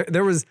grading.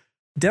 There was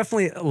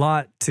definitely a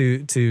lot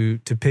to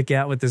pick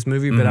out with this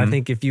movie, but I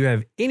think if you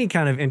have any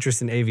kind of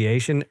interest in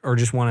aviation or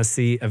just want to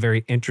see a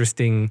very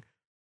interesting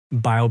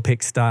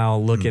biopic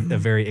style look at a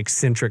very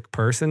eccentric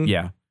person,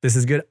 this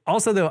is good.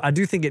 Also, though, I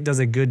do think it does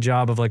a good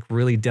job of like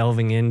really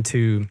delving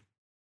into,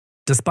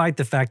 despite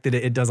the fact that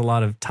it does a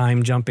lot of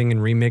time jumping and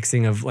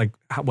remixing of like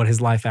what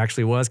his life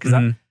actually was,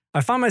 because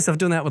I find myself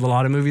doing that with a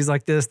lot of movies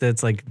like this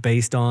that's like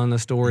based on a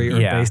story or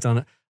based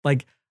on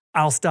like,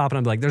 I'll stop and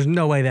I'll be like, there's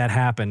no way that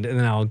happened. And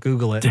then I'll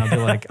Google it and I'll be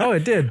like, oh,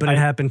 it did, but it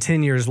happened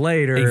 10 years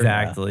later.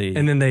 Exactly.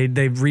 And then they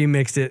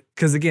remixed it.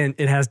 Because again,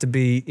 it has to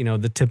be,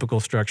 the typical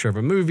structure of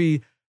a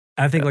movie.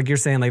 I think like you're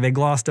saying, like they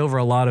glossed over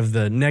a lot of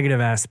the negative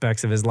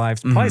aspects of his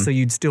life, probably so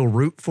you'd still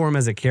root for him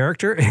as a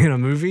character in a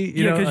movie.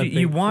 Because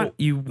you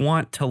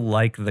want to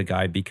like the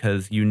guy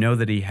because you know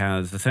that he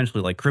has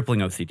essentially like crippling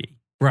OCD.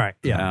 Right.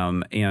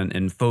 Yeah.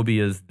 And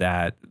phobias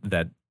that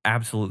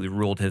absolutely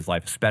ruled his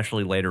life,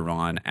 especially later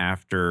on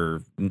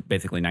after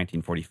basically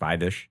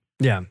 1945-ish.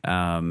 Yeah.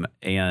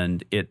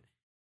 And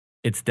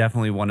it's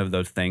definitely one of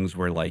those things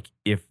where like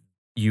if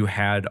you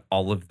had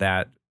all of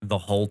that the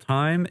whole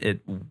time,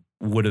 it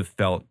would have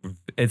felt.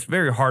 It's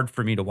very hard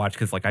for me to watch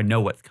because like I know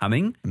what's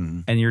coming,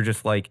 and you're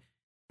just like,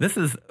 this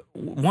is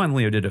one.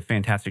 Leo did a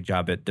fantastic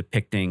job at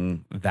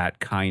depicting that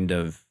kind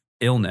of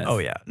illness. Oh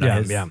yeah,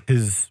 no,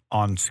 his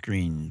on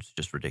screen's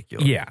just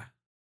ridiculous. Yeah,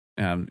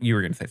 you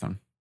were gonna say something.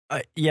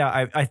 I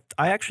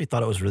actually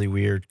thought it was really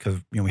weird because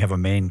we have a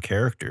main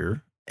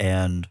character,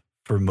 and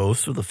for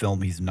most of the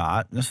film, he's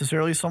not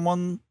necessarily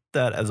someone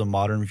that, as a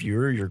modern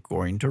viewer, you're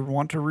going to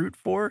want to root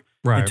for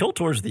until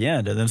towards the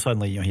end, and then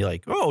suddenly he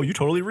like, oh, you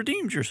totally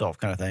redeemed yourself,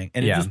 kind of thing,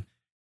 and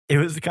it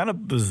was kind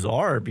of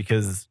bizarre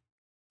because,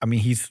 I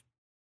mean,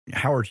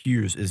 Howard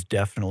Hughes is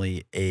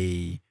definitely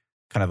a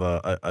kind of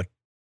a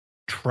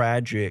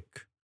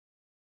tragic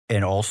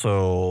and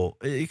also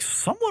a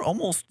somewhat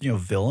almost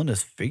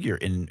villainous figure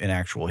in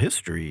actual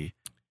history.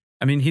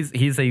 I mean,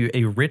 he's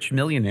a rich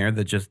millionaire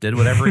that just did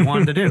whatever he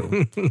wanted to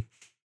do.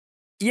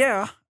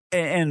 Yeah,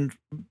 and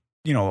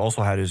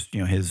also had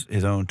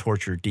his own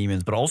tortured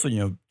demons, but also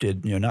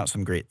did not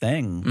some great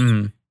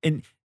things.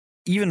 And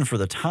even for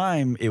the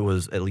time, it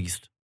was at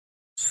least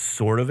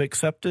sort of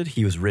accepted.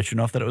 He was rich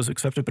enough that it was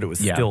accepted, but it was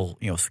still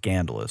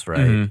scandalous,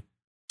 right?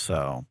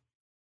 So.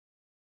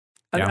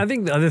 I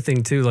think the other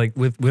thing too, like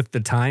with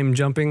the time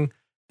jumping,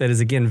 that is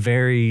again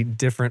very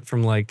different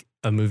from like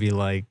a movie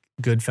like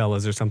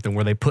Goodfellas or something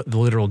where they put the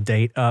literal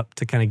date up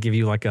to kind of give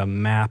you like a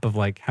map of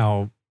like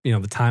how the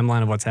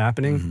timeline of what's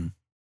happening.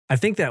 I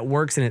think that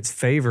works in its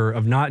favor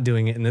of not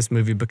doing it in this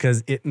movie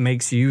because it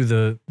makes you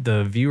the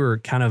viewer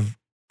kind of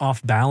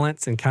off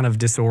balance and kind of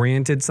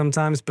disoriented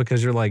sometimes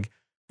because you're like,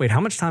 wait, how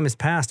much time has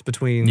passed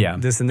between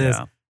this and this?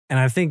 And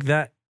I think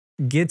that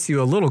gets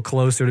you a little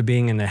closer to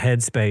being in the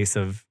headspace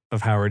of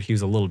Howard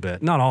Hughes a little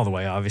bit. Not all the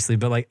way, obviously,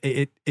 but like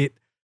it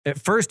at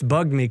first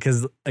bugged me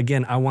because,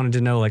 again, I wanted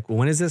to know, like,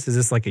 when is this? Is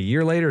this like a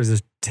year later? Is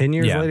this 10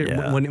 years later?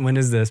 Yeah. When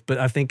is this? But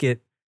I think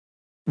it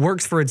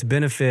works for its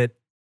benefit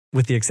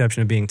with the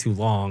exception of being too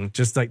long,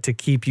 just like to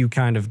keep you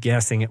kind of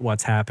guessing at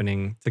what's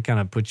happening to kind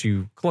of put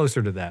you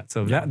closer to that.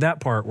 So that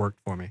part worked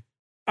for me.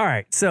 All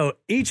right, so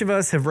each of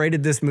us have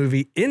rated this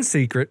movie in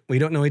secret. We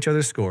don't know each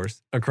other's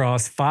scores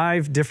across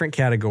 5 different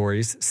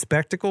categories: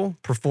 spectacle,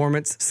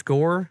 performance,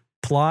 score,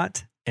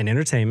 plot, and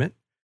entertainment.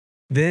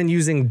 Then,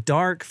 using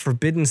dark,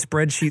 forbidden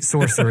spreadsheet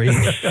sorcery,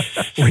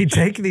 we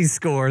take these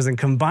scores and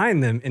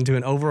combine them into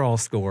an overall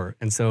score.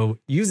 And so,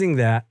 using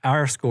that,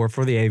 our score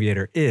for The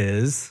Aviator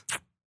is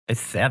a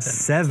 7.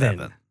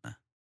 7.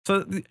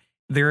 So,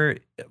 there,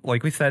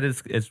 like we said,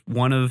 it's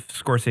one of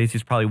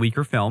Scorsese's probably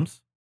weaker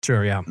films.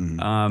 Sure, yeah.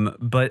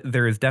 But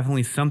there is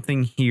definitely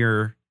something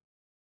here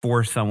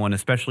for someone,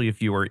 especially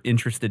if you are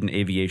interested in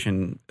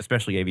aviation,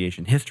 especially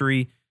aviation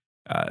history,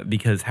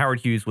 because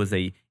Howard Hughes was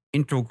a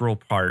integral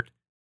part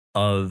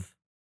of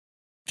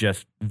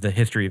just the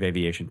history of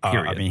aviation,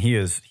 period. I mean, he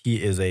is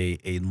a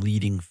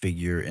leading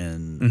figure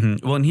in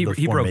well, and he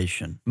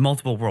formation. Broke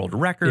multiple world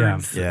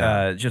records.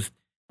 Just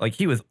like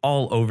he was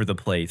all over the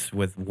place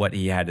with what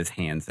he had his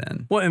hands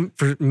in. Well, and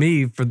for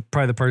me, for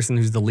probably the person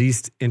who's the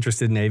least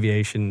interested in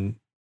aviation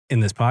in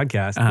this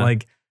podcast,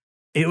 like,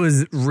 it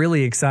was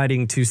really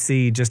exciting to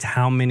see just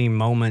how many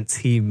moments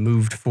he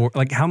moved for,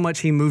 like how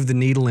much he moved the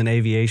needle in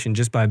aviation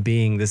just by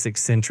being this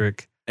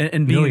eccentric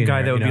and being a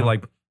guy that would be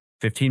like,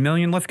 15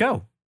 million, let's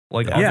go.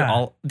 Like,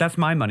 that's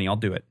my money. I'll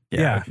do it.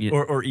 Yeah.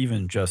 Or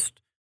even just,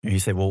 you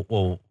say,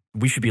 well,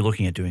 we should be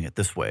looking at doing it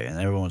this way. And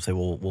everyone would say,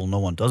 well, no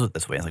one does it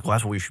this way. And it's like, well,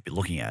 that's what we should be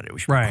looking at it. We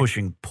should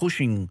be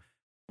pushing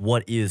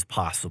what is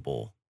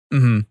possible.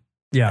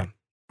 Yeah.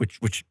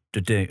 Which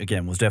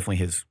again was definitely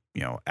his,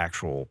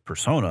 actual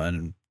persona,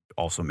 and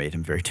also made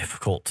him very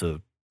difficult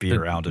to be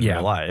around in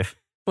real life.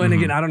 Well, and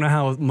again, I don't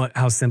know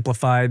how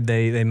simplified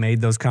they made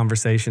those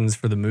conversations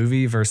for the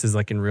movie versus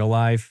like in real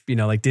life.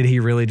 Like, did he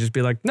really just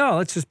be like, no,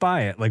 let's just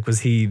buy it? Like, was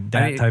he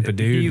that type of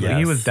dude?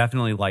 He was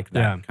definitely like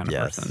that kind of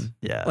person.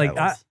 Yeah. Like,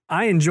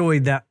 I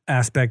enjoyed that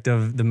aspect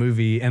of the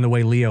movie and the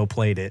way Leo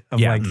played it,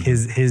 of like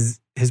his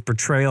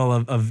portrayal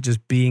of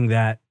just being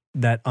that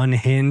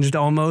unhinged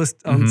almost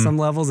on some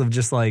levels of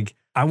just like,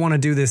 I want to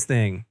do this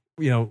thing.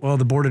 Well,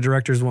 the board of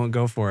directors won't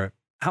go for it.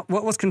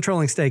 What's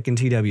controlling stake in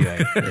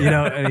TWA?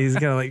 And he's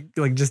kind of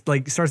like just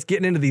like starts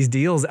getting into these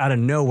deals out of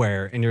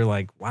nowhere, and you're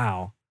like,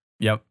 wow.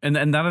 Yep, and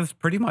that is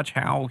pretty much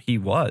how he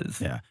was.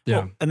 Yeah.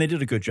 Well, and they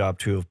did a good job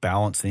too of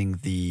balancing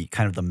the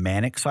kind of the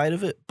manic side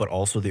of it, but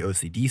also the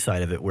OCD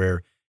side of it,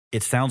 where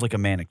it sounds like a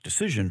manic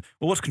decision.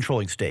 Well, what's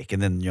controlling stake?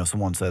 And then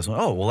someone says,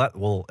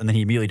 oh, and then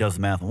he immediately does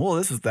the math. Well,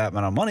 this is that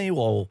amount of money.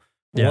 Well,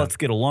 let's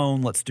get a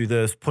loan. Let's do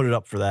this. Put it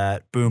up for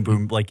that. Boom,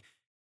 boom. Like,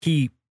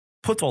 he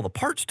puts all the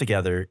parts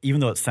together,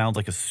 even though it sounds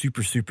like a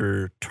super,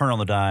 super turn on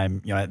the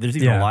dime. There's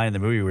even a line in the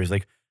movie where he's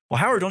like, well,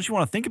 Howard, don't you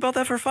want to think about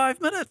that for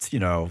 5 minutes?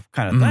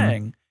 Kind of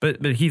thing.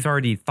 But he's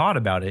already thought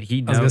about it.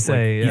 He knows, I was gonna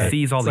say, he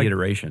sees all the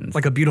iterations.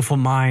 Like A Beautiful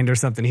Mind or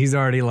something. He's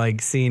already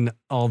like seen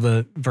all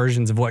the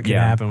versions of what can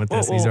happen with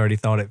this. He's already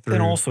thought it through.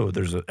 And also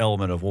there's an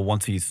element of,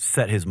 once he's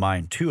set his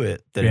mind to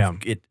it, that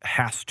it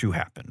has to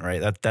happen,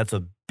 right? That's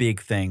a big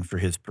thing for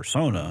his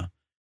persona.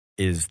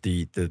 Is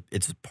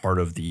it's part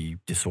of the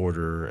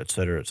disorder, et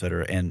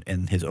cetera,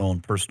 and his own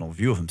personal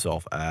view of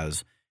himself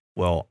as,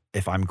 well,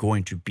 if I'm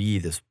going to be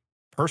this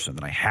person,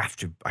 then I have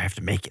to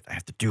make it. I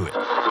have to do it.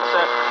 Have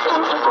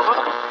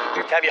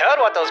you heard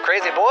what those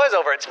crazy boys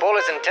over at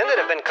Spoilers Intended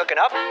have been cooking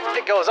up?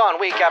 It goes on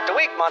week after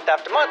week, month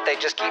after month. They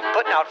just keep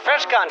putting out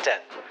fresh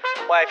content.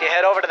 Why, if you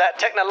head over to that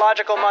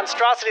technological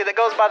monstrosity that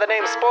goes by the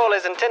name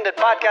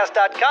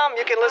SpoilersIntendedPodcast.com,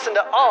 you can listen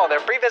to all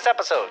their previous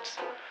episodes.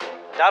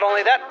 Not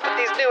only that, but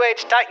these new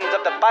age titans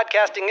of the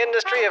podcasting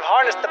industry have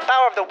harnessed the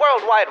power of the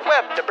World Wide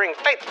Web to bring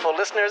faithful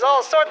listeners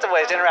all sorts of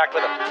ways to interact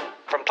with them.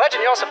 From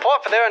pledging your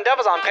support for their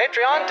endeavors on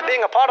Patreon to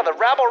being a part of the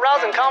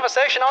rabble-rousing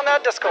conversation on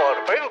their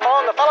Discord, or even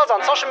following the fellas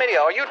on social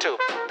media or YouTube,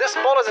 this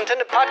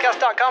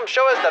SpoilersIntendedPodcast.com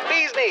show is the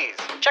bee's knees.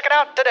 Check it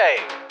out today.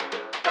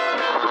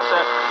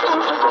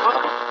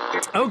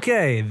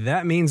 Okay,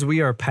 that means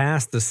we are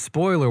past the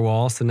spoiler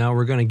wall, so now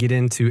we're going to get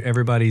into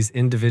everybody's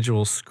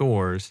individual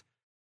scores.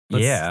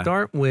 Let's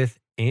start with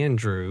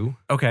Andrew.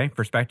 Okay,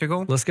 for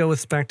Spectacle? Let's go with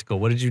Spectacle.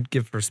 What did you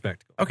give for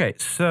Spectacle? Okay,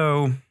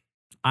 so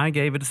I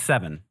gave it a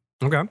 7.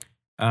 Okay.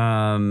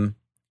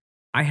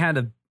 I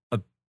had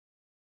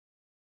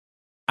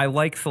I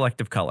like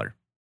selective color.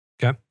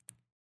 Okay.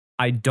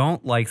 I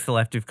don't like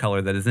selective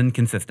color that is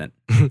inconsistent.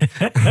 Okay,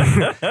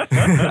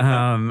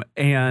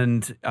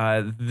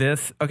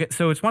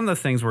 so it's one of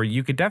those things where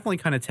you could definitely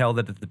kind of tell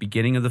that at the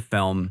beginning of the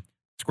film,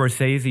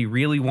 Scorsese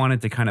really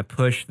wanted to kind of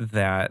push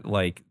that,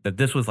 like, that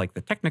this was like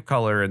the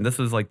Technicolor and this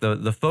was like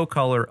the faux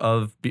color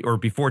of, or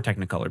before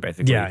Technicolor,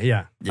 basically.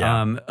 Yeah.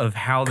 Of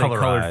how they Colorized.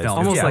 colored films.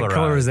 Almost like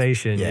Colorized.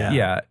 colorization.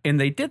 Yeah. And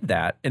they did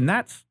that, and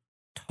that's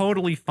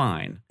totally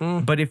fine.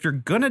 But if you're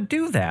going to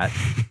do that,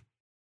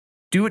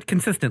 do it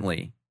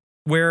consistently.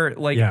 Where,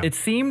 like, it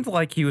seemed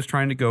like he was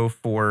trying to go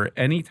for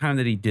any time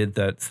that he did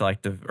that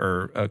selective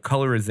or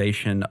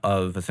colorization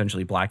of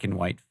essentially black and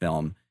white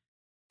film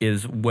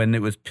is when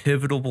it was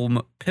pivotal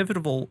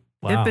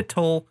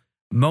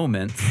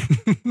moments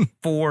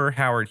for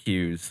Howard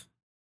Hughes.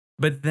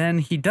 But then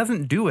he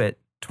doesn't do it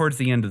towards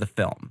the end of the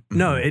film.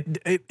 No,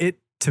 it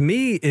to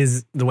me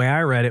is the way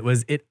I read it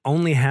was it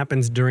only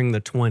happens during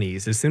the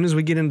 20s. As soon as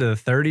we get into the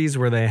 30s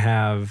where they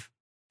have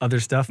other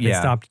stuff, they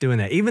stopped doing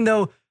that. Even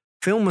though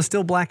film was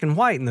still black and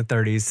white in the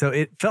 30s, so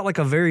it felt like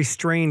a very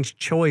strange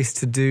choice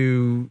to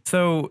do.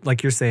 So,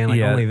 like you're saying,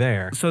 like only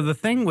there. So the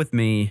thing with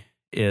me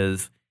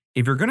is,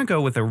 if you're going to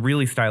go with a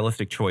really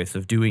stylistic choice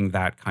of doing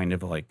that kind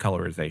of like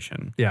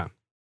colorization,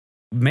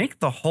 make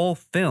the whole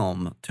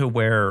film to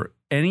where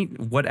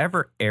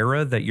whatever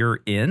era that you're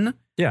in,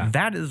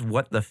 that is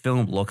what the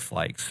film looks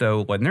like.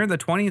 So when they're in the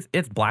 20s,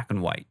 it's black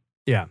and white.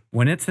 Yeah.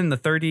 When it's in the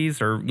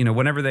 30s, or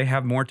whenever they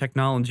have more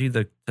technology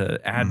to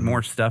add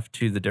more stuff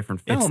to the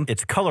different film,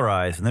 it's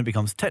colorized and then it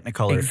becomes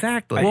Technicolor.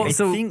 Exactly. Well,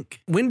 so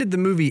when did the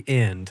movie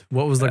end?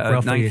 What was like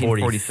roughly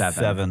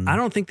 1947? I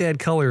don't think they had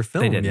color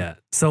film yet.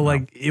 So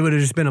like it would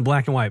have just been a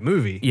black and white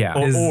movie. Yeah.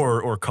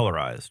 Or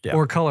colorized. Yeah.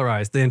 Or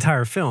colorized the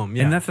entire film.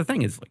 Yeah. And that's the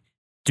thing is like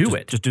do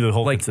it. Just do the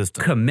whole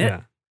consistent. Commit.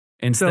 Yeah.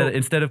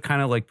 Instead of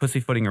kind of like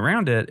pussyfooting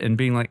around it and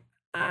being like,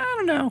 I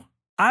don't know.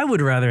 I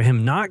would rather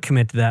him not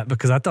commit to that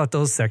because I thought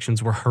those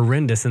sections were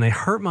horrendous and they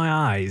hurt my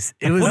eyes.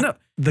 It was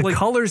the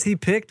colors he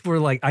picked were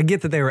like, I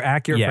get that they were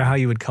accurate for how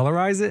you would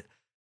colorize it.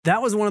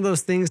 That was one of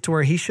those things to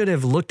where he should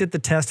have looked at the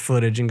test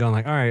footage and gone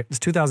like, all right, it's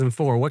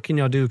 2004. What can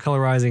y'all do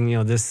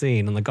colorizing, this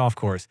scene on the golf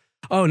course?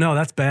 Oh no,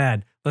 that's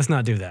bad. Let's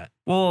not do that.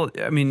 Well,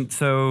 I mean,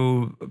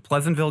 so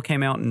Pleasantville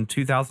came out in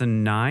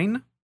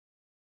 2009.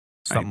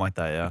 Something like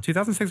that, yeah.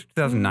 2006 or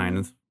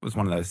 2009 was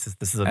one of those.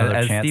 This is another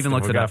as chance. Steven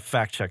looks it up.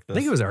 Fact check this. I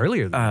think it was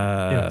earlier than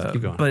that.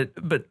 Keep going.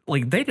 But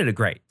like they did it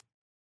great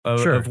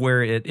of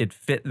where it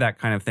fit that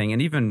kind of thing.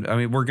 And even, I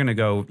mean, we're going to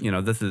go,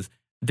 this is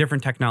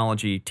different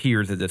technology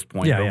tiers at this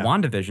point. But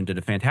WandaVision did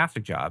a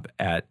fantastic job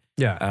at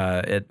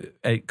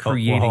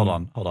creating.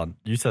 Hold on.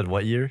 You said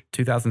what year?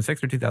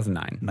 2006 or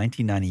 2009?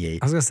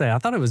 1998. I was going to say, I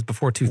thought it was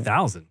before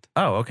 2000.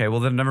 Oh, okay.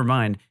 Well, then never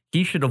mind.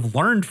 He should have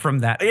learned from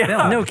that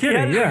film. No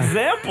kidding. Yeah.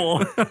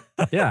 Example.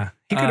 Yeah.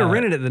 He could have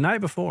rented it the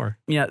night before.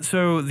 Yeah.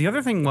 So the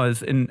other thing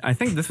was, and I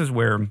think this is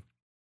where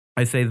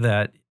I say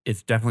that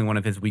it's definitely one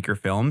of his weaker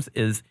films,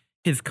 is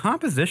his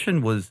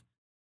composition was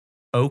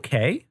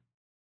okay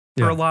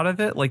for a lot of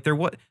it. Like there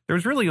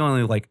was really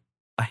only like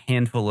a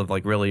handful of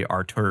like really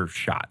auteur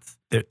shots.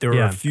 There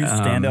were a few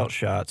standout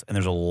shots, and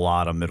there's a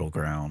lot of middle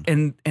ground.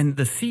 And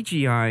the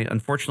CGI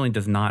unfortunately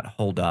does not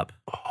hold up.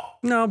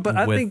 No, but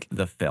I think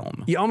the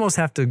film, you almost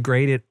have to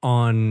grade it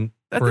on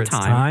at its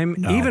time.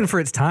 No. Even for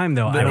its time,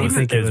 though, I don't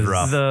think it was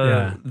rough.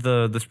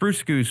 The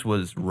Spruce Goose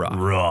was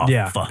rough.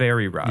 Yeah,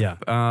 very rough. Yeah.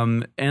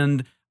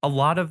 And a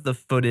lot of the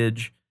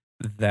footage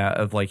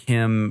of like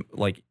him,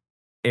 like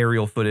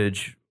aerial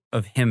footage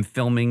of him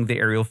filming the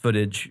aerial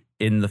footage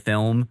in the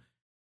film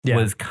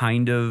was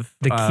kind of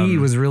the key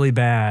was really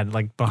bad,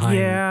 like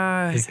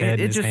behind his head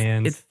and his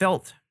hands. It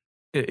felt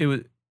it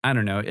was. I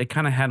don't know. It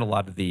kind of had a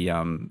lot of the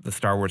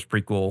Star Wars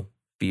prequel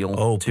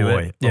feel to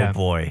it. Oh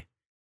boy!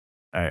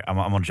 All right, I'm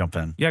gonna jump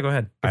in. Yeah, go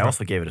ahead. I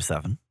also gave it a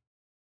 7.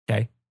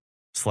 Okay.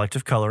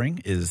 Selective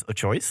coloring is a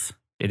choice.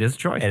 It is a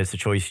choice, and it's a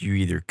choice you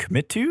either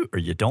commit to or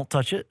you don't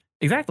touch it.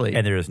 Exactly.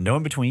 And there is no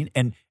in between.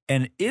 And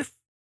this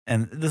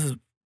is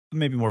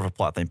maybe more of a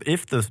plot thing. But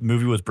if the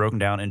movie was broken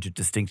down into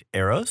distinct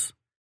eras,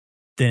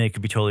 then it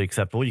could be totally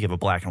acceptable. You could have a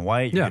black and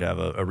white, you could have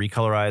a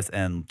recolorized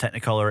and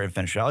Technicolor and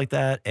finish it out like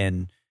that.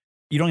 And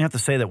you don't have to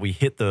say that we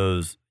hit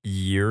those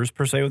years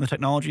per se when the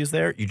technology is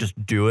there. You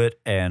just do it,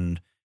 and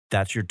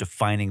that's your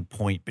defining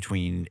point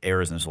between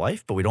eras in his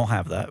life. But we don't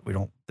have that. We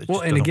don't.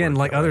 Well, and again,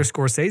 like other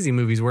Scorsese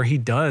movies where he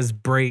does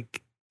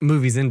break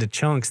movies into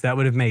chunks, that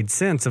would have made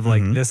sense of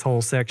like this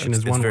whole section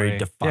is one it's way. very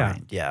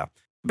defined. Yeah.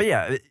 But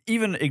yeah,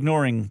 even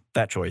ignoring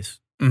that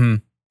choice,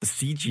 Mhm. the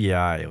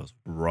CGI was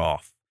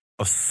rough,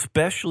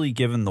 especially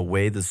given the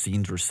way the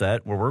scenes were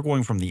set, where we're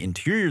going from the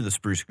interior of the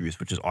Spruce Goose,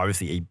 which is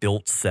obviously a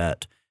built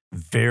set,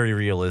 very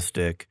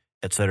realistic,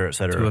 et cetera,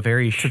 to a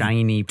very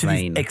shiny to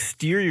plane. these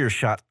exterior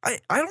shots. I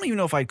don't even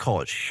know if I'd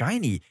call it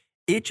shiny.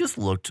 It just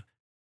looked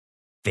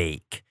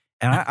fake.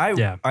 And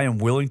I am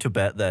willing to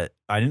bet that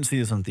I didn't see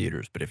this in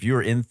theaters, but if you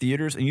were in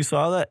theaters and you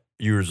saw that,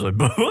 you were just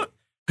like,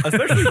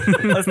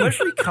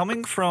 especially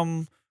coming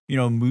from, you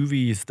know,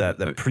 movies that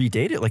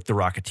predate it, like The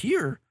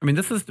Rocketeer. I mean,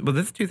 this is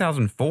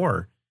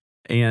 2004,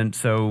 and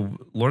so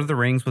Lord of the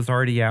Rings was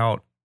already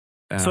out.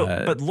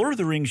 But Lord of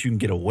the Rings, you can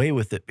get away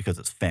with it because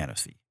it's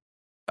fantasy.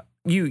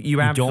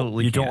 You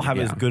absolutely don't have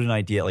as good an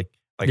idea. Like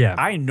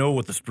I know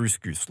what the Spruce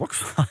Goose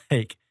looks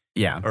like.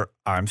 Yeah. Or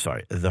I'm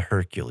sorry, the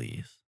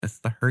Hercules. It's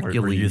the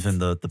Hercules. We're using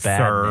the bad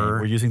sir. name.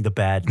 We're using the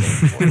bad name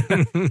for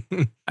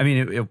it. I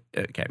mean,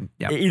 okay.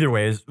 Yeah. Either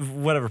way, it's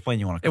whatever plane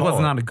you want to It call it. was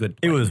not a good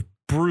plane. It was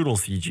brutal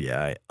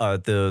CGI.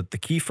 The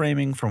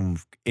keyframing from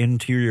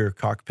interior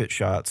cockpit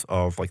shots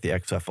of like the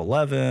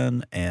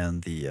XF-11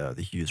 and the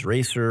Hughes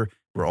Racer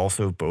were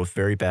also both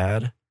very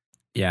bad.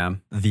 Yeah.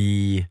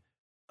 The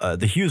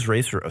Hughes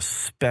Racer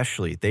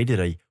especially, they did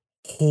a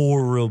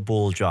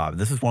horrible job.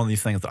 This is one of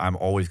these things that I'm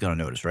always going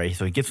to notice, right?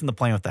 So he gets in the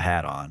plane with the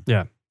hat on.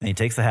 Yeah. And he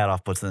takes the hat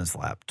off, puts it in his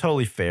lap.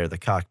 Totally fair. The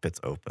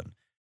cockpit's open.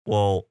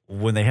 Well,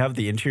 when they have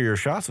the interior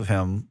shots of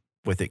him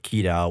with it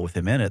keyed out, with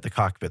him in it, the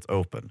cockpit's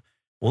open.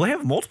 Well, they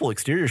have multiple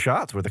exterior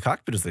shots where the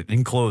cockpit is an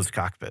enclosed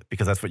cockpit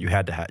because that's what you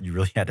had to have. You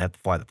really had to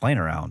fly the plane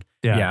around.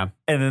 Yeah.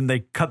 And then they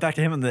cut back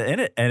to him in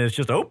it, and it's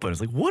just open. It's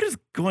like, what is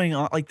going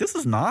on? Like, this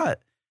is not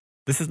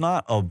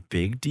a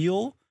big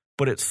deal,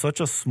 but it's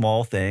such a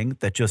small thing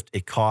that just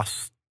it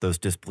costs those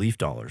disbelief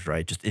dollars,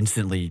 right? Just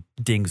instantly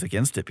dings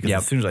against it because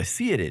as soon as I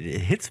see it, it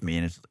hits me,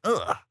 and it's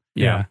ugh.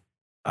 Yeah.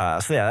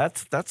 So yeah,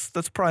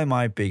 that's probably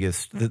my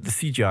biggest. The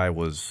CGI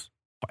was,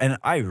 and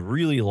I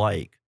really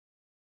like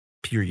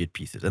period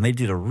pieces, and they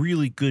did a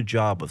really good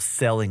job of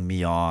selling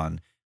me on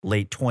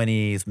late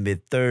 20s,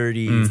 mid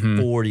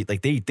 30s, 40.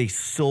 Like they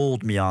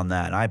sold me on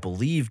that, and I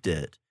believed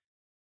it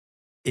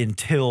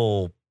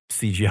until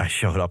CGI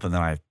showed up, and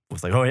then I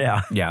was like, oh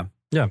yeah, Yeah.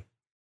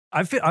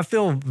 I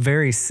feel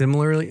very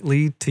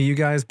similarly to you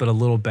guys, but a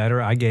little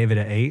better. I gave it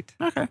an 8.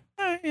 Okay.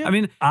 yeah. I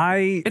mean,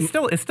 I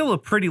it's still a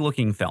pretty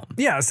looking film.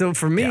 Yeah, so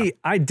for me,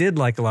 I did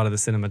like a lot of the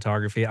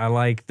cinematography. I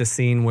like the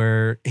scene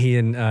where he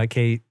and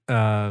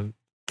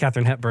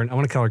Katharine Hepburn, I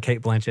want to call her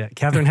Kate Blanchett,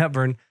 Katharine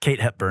Hepburn,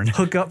 Kate Hepburn,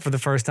 hook up for the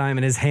first time,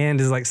 and his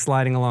hand is like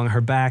sliding along her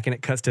back, and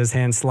it cuts to his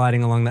hand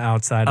sliding along the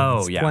outside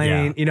of his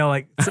plane. Yeah. You know,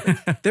 like so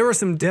there were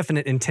some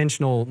definite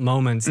intentional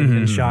moments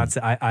and shots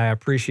that I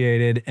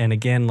appreciated. And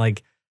again,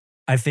 like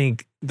I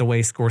think the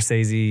way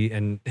Scorsese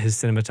and his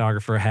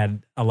cinematographer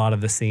had a lot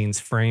of the scenes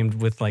framed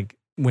with like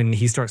when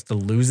he starts to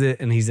lose it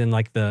and he's in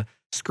like the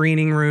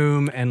screening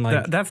room and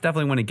like That's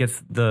definitely when it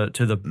gets to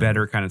the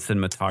better kind of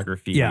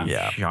cinematography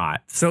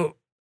shot. So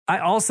I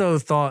also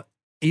thought,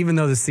 even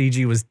though the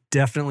CG was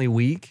definitely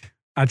weak,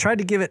 I tried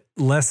to give it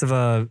less of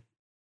a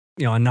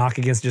knock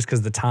against just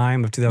because the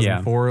time of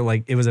 2004.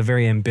 Like it was a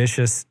very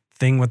ambitious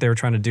thing what they were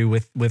trying to do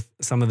with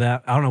some of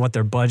that. I don't know what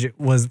their budget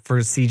was for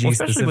CG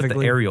especially specifically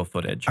with the aerial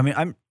footage. I mean,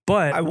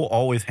 I will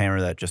always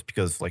hammer that just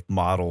because like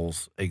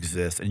models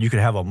exist, and you could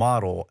have a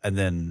model and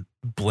then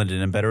blend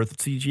it in better with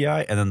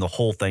CGI, and then the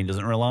whole thing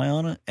doesn't rely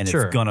on it, and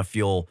it's gonna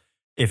feel,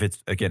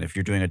 if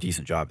you're doing a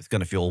decent job, it's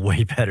gonna feel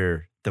way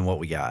better than what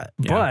we got.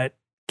 But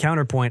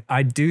counterpoint,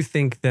 I do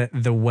think that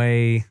the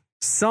way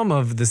some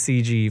of the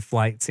CG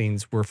flight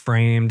scenes were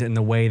framed and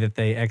the way that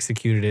they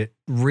executed it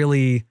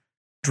really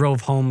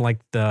drove home like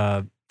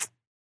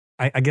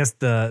I guess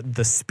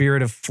the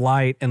spirit of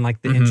flight and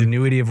like the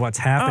ingenuity of what's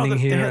happening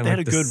here. They had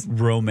a good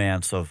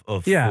romance of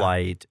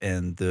flight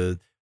and the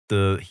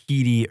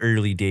heady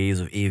early days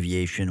of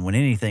aviation when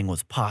anything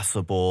was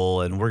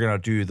possible, and we're gonna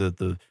do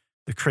the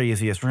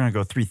craziest. We're gonna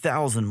go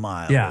 3,000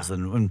 miles,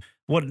 and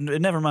what?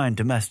 Never mind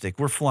domestic.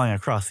 We're flying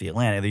across the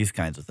Atlantic. These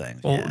kinds of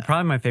things. Well,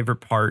 probably my favorite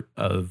part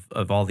of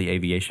all the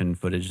aviation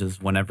footage is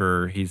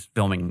whenever he's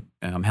filming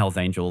Hell's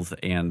Angels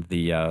and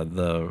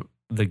the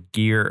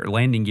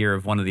landing gear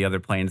of one of the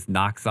other planes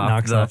knocks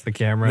off the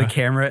camera.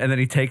 And then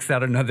he takes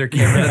out another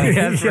camera that he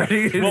has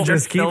ready. Well,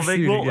 just keep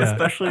filming. shooting.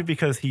 Especially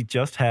because he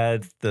just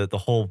had the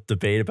whole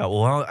debate about,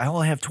 well, I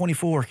only have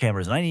 24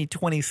 cameras and I need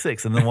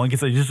 26. And then one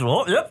gets like,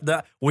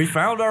 we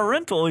found our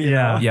rental. You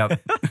know?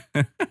 Yep.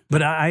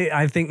 But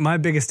I think my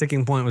biggest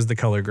sticking point was the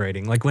color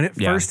grading. Like when it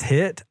first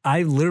hit,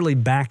 I literally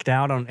backed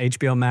out on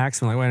HBO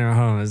Max and like, wait a minute,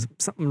 hold on, is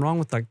something wrong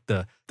with like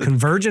the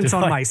convergence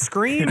on my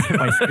screen?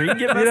 My screen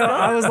get messed up?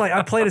 I was like,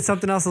 I played it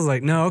something else. I was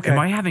like, no, okay. Am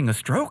I having a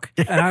stroke?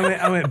 And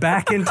I went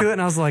back into it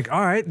and I was like,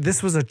 all right,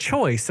 this was a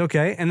choice.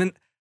 Okay. And then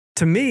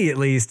to me, at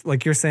least,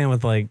 like you're saying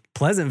with like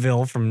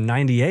Pleasantville from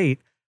 98,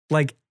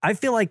 like I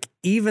feel like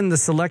even the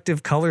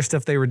selective color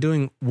stuff they were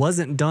doing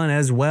wasn't done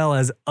as well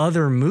as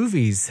other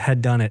movies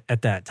had done it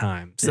at that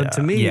time. So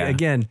to me,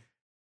 again,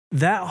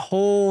 that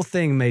whole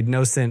thing made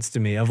no sense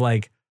to me of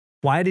like,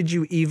 why did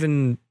you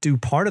even do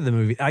part of the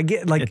movie? I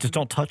get like, just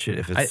don't touch it.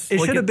 If it's it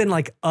should have been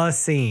like a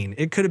scene.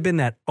 It could have been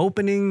that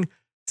opening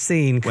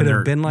scene could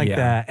have been like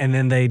that. And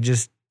then they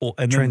just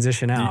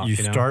transition out. You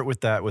start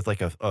with that with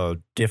like a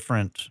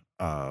different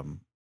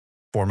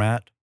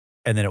format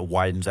and then it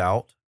widens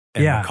out.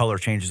 And the color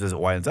changes as it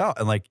widens out.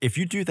 And like, if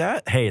you do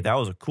that, hey, that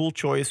was a cool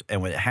choice.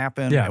 And when it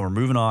happened and we're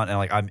moving on and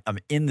like, I'm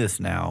in this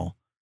now.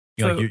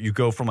 You know, like you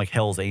go from like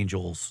Hell's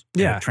Angels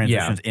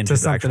transitions into to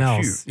something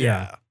else. Shoot.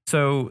 Yeah.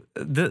 So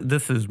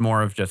this is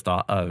more of just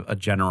a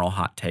general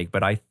hot take,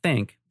 but I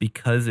think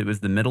because it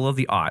was the middle of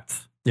the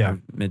aughts,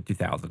 mid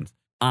 2000s,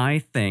 I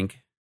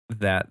think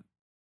that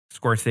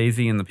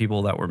Scorsese and the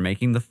people that were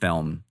making the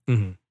film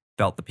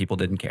felt that people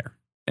didn't care.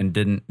 And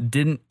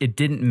it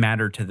didn't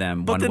matter to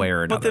them one way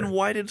or another. But then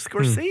why did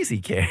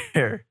Scorsese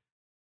care?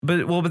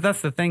 But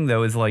that's the thing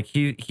though, is like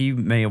he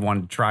may have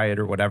wanted to try it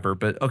or whatever.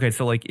 But okay,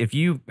 so like if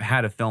you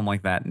had a film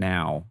like that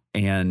now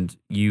and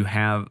you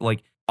have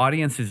like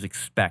audiences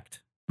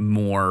expect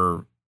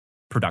more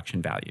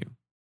production value.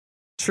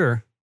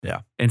 Sure. Yeah.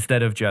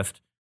 Instead of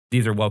just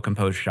these are well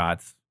composed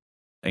shots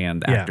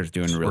and the actors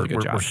doing a really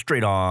good job. We're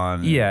straight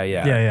on. Yeah.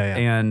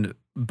 And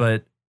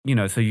but you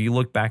know, so you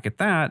look back at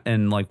that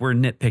and like we're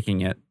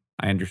nitpicking it.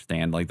 I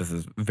understand like this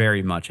is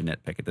very much a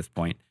nitpick at this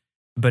point,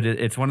 but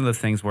it's one of those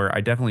things where I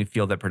definitely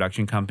feel that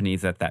production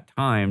companies at that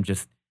time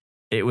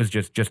it was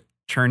just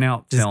churn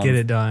out films, get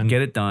it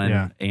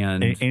done,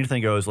 and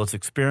anything goes. Let's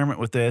experiment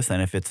with this, and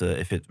if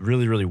it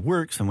really really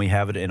works, and we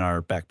have it in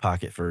our back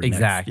pocket for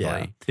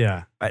exactly.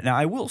 Now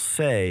I will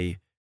say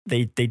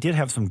they did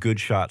have some good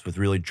shots with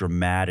really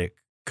dramatic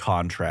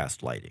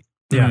contrast lighting.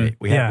 Yeah, right?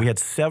 We had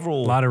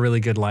several, a lot of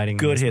really good lighting,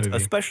 good hits, movie.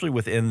 Especially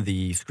within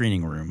the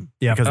screening room.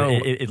 Yeah,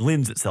 because it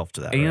lends itself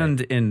to that. And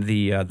right? in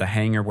the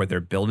hangar where they're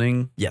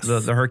building yes.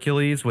 the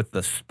Hercules with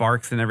the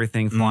sparks and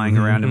everything flying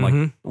around, and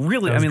like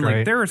really, I mean,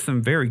 like there are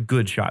some very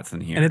good shots in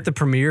here. And at the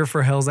premiere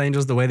for Hell's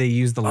Angels, the way they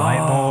use the light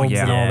bulbs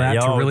and all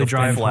that to really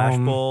drive flash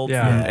home, bulbs,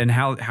 and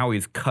how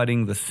he's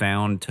cutting the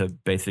sound to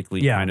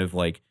basically kind of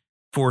like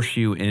force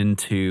you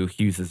into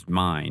Hughes's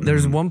mind.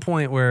 There's one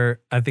point where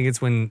I think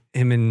it's when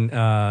him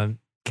and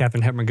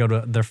Katharine Hepburn go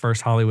to their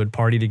first Hollywood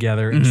party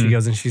together, and she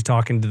goes and she's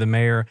talking to the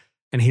mayor,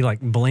 and he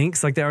like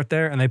blinks like that right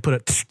there, and they put a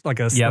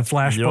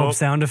flashbulb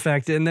sound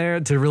effect in there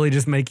to really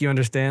just make you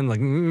understand,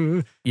 like,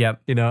 you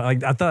know,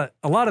 like I thought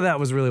a lot of that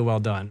was really well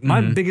done.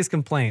 My biggest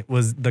complaint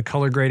was the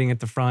color grading at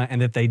the front,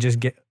 and that they just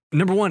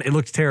number one, it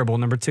looks terrible.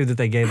 Number two, that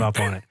they gave up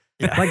on it.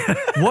 Like,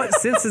 what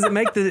sense does it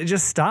make that it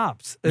just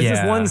stops? It's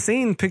just one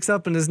scene picks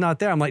up and is not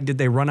there. I'm like, did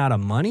they run out of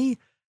money?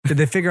 Did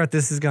they figure out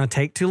this is going to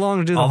take too long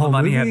to do the whole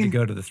money movie? had to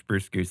go to the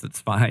Spruce Goose. It's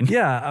fine.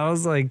 Yeah, I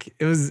was like,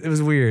 it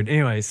was weird.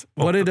 Anyways,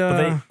 what did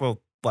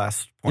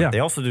last point. They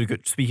also did a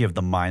good. Speaking of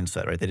the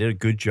mindset, right? They did a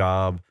good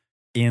job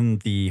in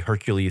the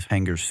Hercules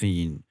hangar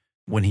scene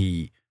when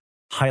he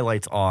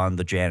highlights on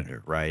the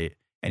janitor, right?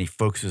 And he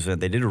focuses in.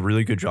 They did a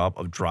really good job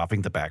of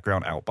dropping the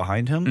background out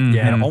behind him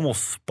and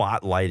almost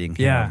spotlighting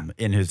him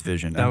in his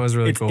vision. That was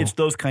really cool. It's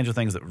those kinds of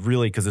things that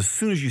really, because as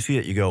soon as you see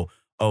it, you go,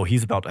 oh,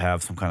 he's about to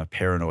have some kind of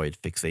paranoid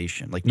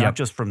fixation. Like, not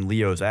just from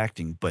Leo's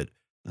acting, but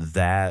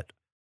that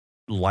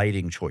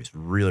lighting choice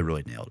really,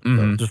 really nailed it.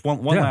 So just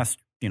one last,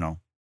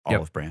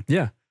 olive brand.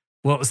 Yeah.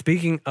 Well,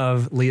 speaking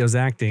of Leo's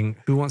acting,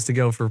 who wants to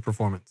go for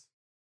performance?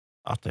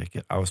 I'll take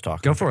it. I was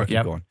talking. Go for it.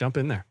 Keep going. Dump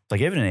in there. So I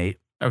gave it an 8.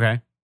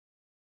 Okay.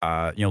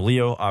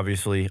 Leo,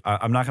 obviously,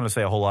 I'm not going to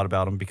say a whole lot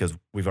about him because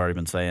we've already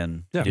been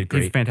saying he did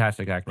great. He's a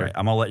fantastic actor. Right.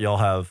 I'm going to let y'all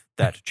have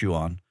that to chew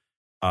on.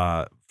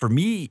 For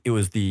me, it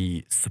was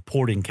the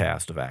supporting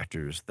cast of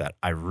actors that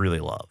I really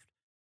loved.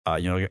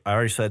 I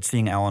already said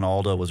seeing Alan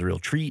Alda was a real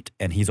treat,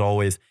 and he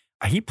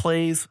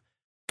plays,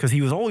 because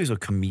he was always a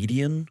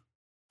comedian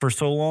for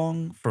so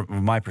long,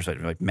 from my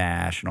perspective, like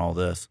MASH and all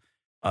this,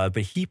 but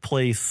he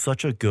plays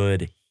such a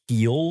good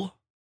heel.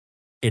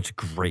 It's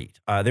great.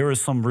 There was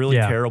some really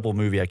terrible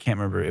movie, I can't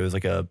remember, it was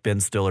like a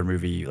Ben Stiller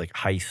movie, like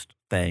heist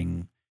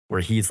thing, where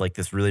he's like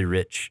this really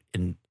rich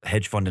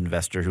hedge fund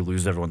investor who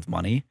loses everyone's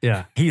money.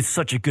 Yeah. He's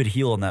such a good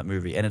heel in that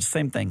movie. And it's the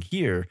same thing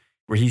here,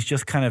 where he's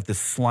just kind of this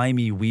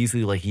slimy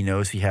Weasley, like he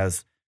knows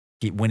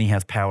when he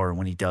has power and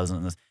when he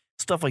doesn't. And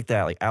stuff like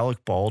that. Like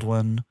Alec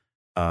Baldwin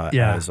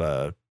as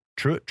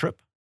Trip.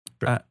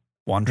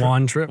 Juan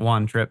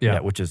Tripp.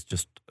 Yeah, which is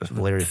just a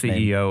hilarious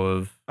CEO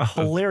name. A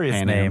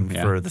hilarious name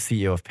for the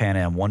CEO of Pan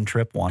Am. Juan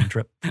Tripp.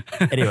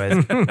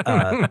 Anyways,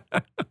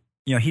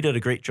 he did a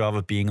great job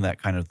of being that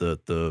kind of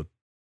the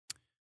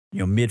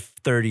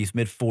mid-30s,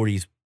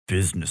 mid-40s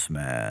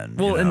businessman.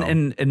 Well, you know,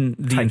 and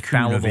the tycoon of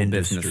infallible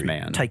industry,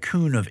 businessman.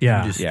 tycoon of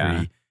Yeah. industry,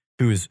 Yeah.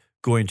 who's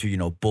going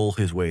to bull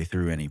his way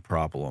through any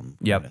problem,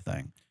 Yep. kind of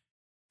thing.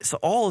 So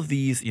all of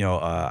these,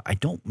 I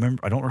don't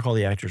recall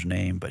the actor's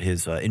name, but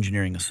his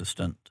engineering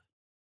assistant,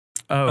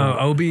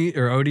 Obi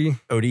or Odie.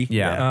 Odie.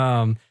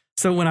 Yeah.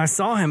 So when I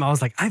saw him, I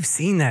was like, I've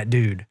seen that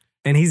dude.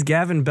 And he's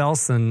Gavin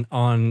Belson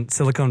on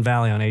Silicon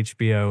Valley on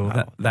HBO.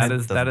 Wow. That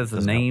is a doesn't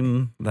help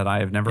name that I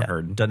have never Yeah,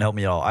 heard. Doesn't help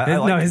me at all. I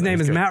No, like his him, name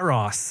he's is good. Matt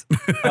Ross.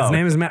 Oh.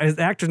 His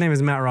actor's name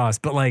is Matt Ross.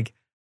 But like,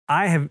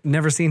 I have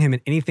never seen him in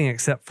anything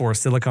except for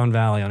Silicon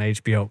Valley on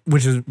HBO,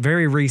 which is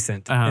very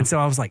recent. Uh-huh. And so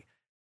I was like,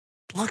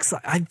 looks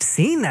like I've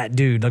seen that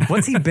dude. Like,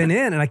 what's he been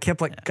in? And I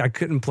kept I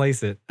couldn't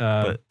place it.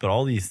 But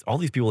all these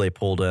people they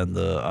pulled in,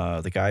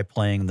 the guy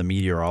playing the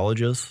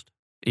meteorologist,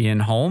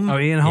 Ian Holm,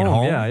 Ian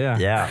Holm.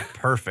 Yeah.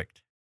 perfect.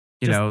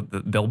 you know, the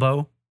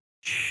Bilbo.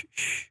 Shh.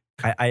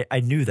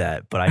 I knew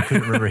that, but I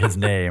couldn't remember his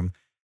name.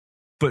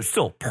 But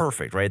still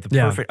perfect, right?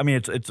 Yeah. Perfect. I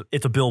mean,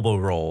 it's a Bilbo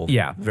role.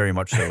 Yeah. Very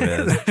much so it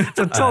is. It's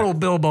a total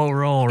Bilbo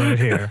role right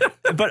here.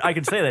 But I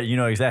can say that you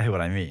know exactly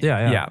what I mean.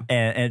 Yeah.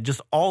 And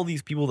just all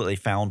these people that they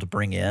found to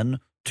bring in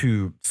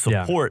to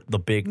support the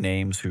big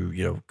names who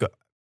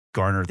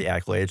garnered the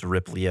accolades.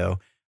 Rip Leo,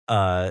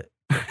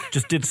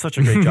 just did such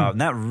a great job,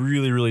 and that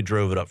really, really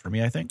drove it up for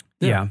me. I think.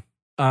 Yeah.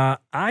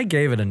 I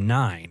gave it a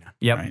 9.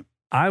 Yep. Right.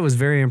 I was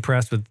very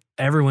impressed with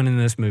everyone in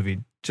this movie,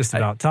 just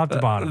about top to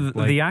bottom.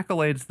 The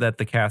accolades that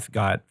the cast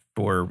got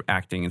for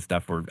acting and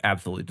stuff were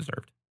absolutely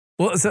deserved.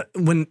 Well, so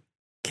when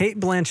Cate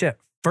Blanchett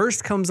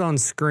first comes on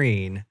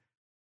screen,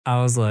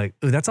 I was like,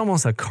 ooh, that's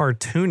almost a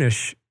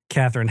cartoonish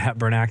Katharine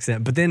Hepburn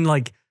accent. But then,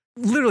 like,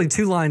 literally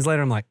 2 lines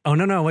later, I'm like, oh,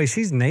 no, wait,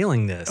 she's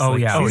nailing this. Oh,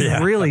 Like, yeah. She's Oh,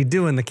 yeah. really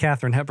doing the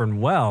Katharine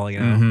Hepburn well, you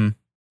know? Mm-hmm.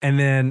 And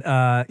then,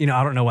 I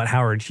don't know what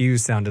Howard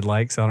Hughes sounded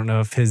like. So I don't know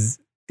if his,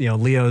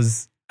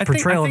 Leo's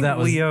portrayal of that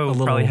was Leo a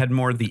little. probably had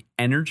more the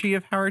energy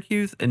of Howard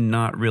Hughes and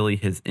not really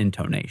his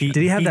intonation.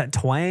 Did he have that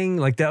twang?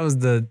 Like, that was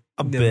a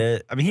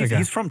bit. I mean, Okay.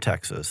 he's from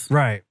Texas,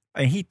 Right.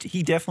 and he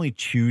definitely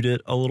chewed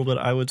it a little bit,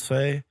 I would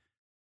say.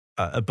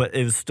 But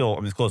it was still, I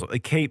mean, it's close.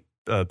 Kate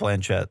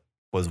Blanchett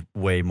was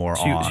way more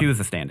on. She was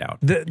a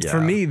standout.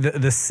 For me,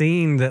 the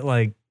scene that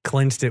like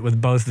clinched it with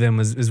both of them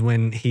is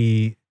when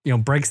he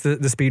breaks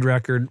the speed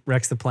record,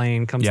 wrecks the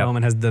plane, comes Yep. home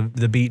and has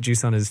the beet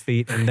juice on his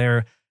feet, and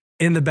they're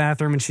in the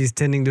bathroom and she's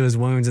tending to his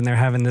wounds and they're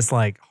having this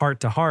like heart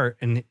to heart,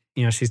 and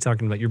she's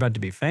talking about, you're about to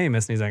be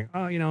famous, and he's like,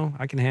 oh,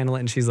 I can handle it,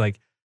 and she's like,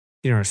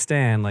 you don't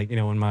understand, like,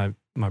 when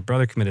my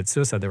brother committed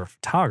suicide, there were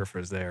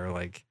photographers there,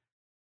 like,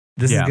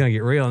 this is Yeah. gonna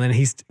get real. And then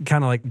he's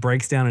kind of like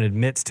breaks down and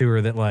admits to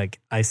her that like,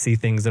 I see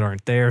things that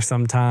aren't there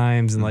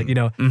sometimes, and like,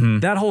 Mm-hmm.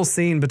 that whole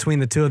scene between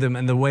the two of them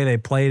and the way they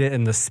played it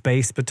and the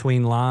space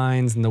between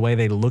lines and the way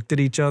they looked at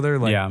each other,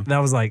 like, Yeah. that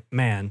was like,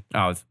 man,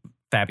 Oh, it's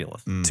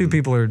fabulous. Mm. two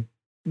people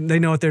they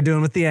know what they're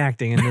doing with the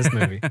acting in this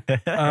movie.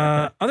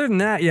 Other than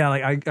that, yeah,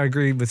 like I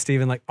agree with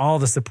Steven. Like, all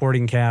the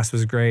supporting cast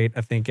was great.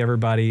 I think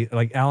everybody,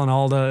 like Alan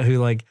Alda, who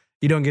like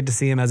you don't get to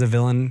see him as a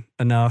villain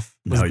enough,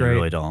 was No, great. you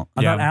really don't.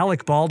 I thought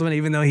Alec Baldwin,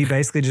 even though he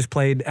basically just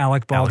played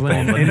Alec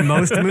Baldwin, Baldwin. in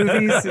most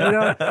movies,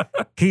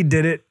 he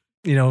did it,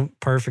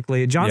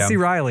 perfectly. John Yeah. C.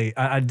 Reilly,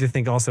 I do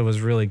think also was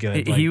really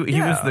good. He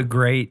Like, was the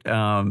great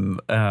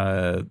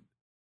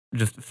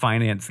just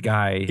finance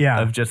guy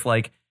of just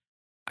like,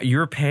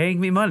 you're paying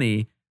me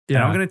money and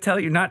I'm going to tell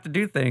you not to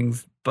do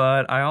things,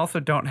 but I also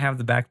don't have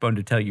the backbone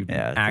to tell you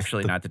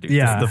actually not to do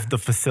Yeah. things. The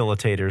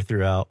facilitator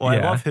throughout. Well,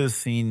 Yeah. I love his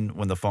scene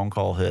when the phone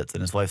call hits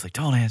and his wife's like,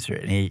 don't answer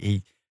it. And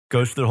he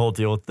goes through the whole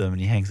deal with them and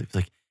he hangs up. He's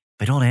like,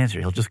 if I don't answer,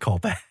 he'll just call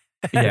back.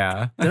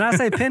 Yeah. Did I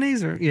say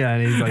pennies or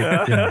and he's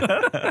like,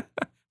 yeah.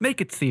 Make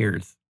it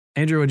Sears.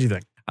 Andrew, what'd you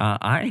think?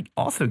 I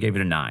also gave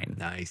it a 9.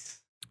 Nice.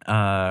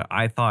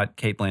 I thought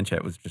Cate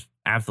Blanchett was just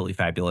absolutely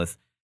fabulous.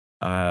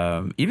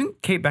 Even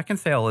Kate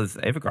Beckinsale as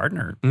Ava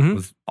Gardner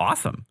was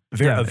awesome.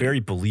 A very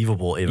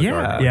believable Ava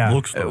Gardner. Yeah.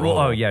 Looks the role.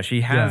 Oh yeah,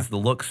 she has the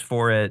looks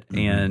for it,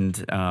 and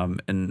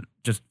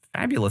just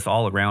fabulous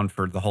all around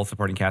for the whole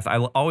supporting cast. I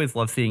always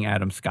love seeing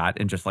Adam Scott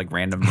in just like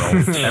random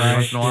roles every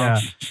once in a while,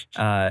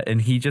 and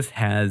he just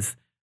has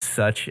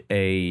such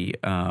a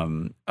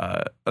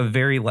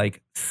very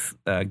like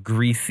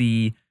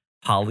greasy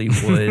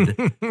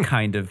Hollywood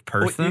kind of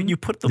person. Well, you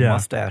put the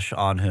mustache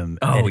on him.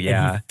 Oh, and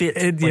yeah. he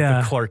fits like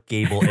the Clark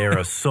Gable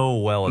era so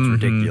well. It's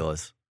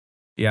ridiculous.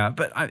 Yeah,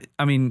 but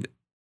I mean,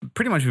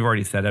 pretty much we've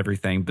already said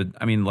everything. But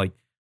I mean, like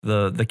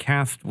the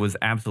cast was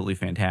absolutely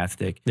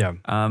fantastic. Yeah.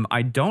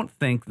 I don't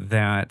think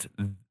that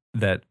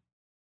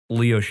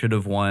Leo should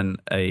have won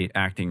a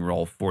acting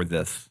role for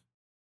this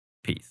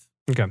piece.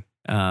 Okay.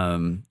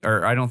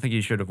 Or I don't think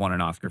he should have won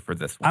an Oscar for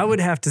this one. I would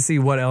have to see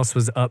what else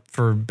was up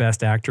for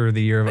Best Actor of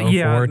the Year of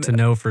 04 to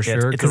know for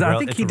sure. Because I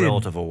think he did.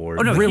 Relative award.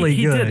 Oh no, really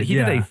he good. did. He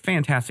did a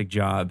fantastic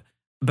job.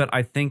 But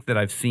I think that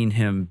I've seen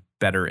him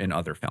better in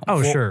other films.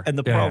 Oh, sure. And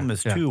the problem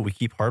is too, we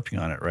keep harping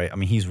on it, right? I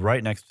mean, he's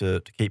right next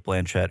to Cate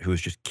Blanchett, who is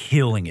just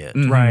killing it.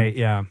 Right.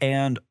 Yeah.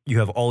 And you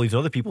have all these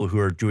other people who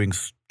are doing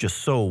just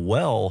so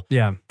well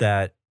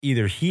that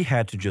either he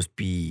had to just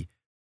be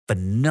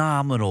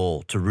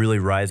phenomenal to really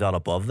rise out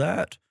above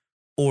that,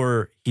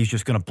 or he's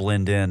just going to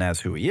blend in as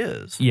who he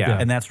is. Yeah.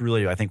 And that's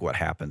really, I think, what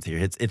happens here.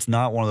 It's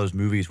not one of those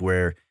movies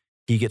where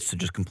he gets to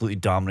just completely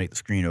dominate the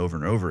screen over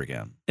and over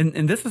again.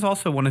 And this is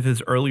also one of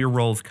his earlier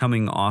roles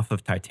coming off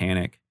of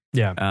Titanic.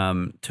 Yeah.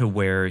 To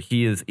where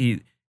he's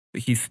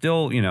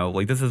still, you know,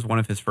 like this is one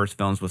of his first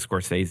films with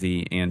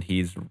Scorsese, and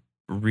he's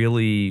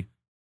really,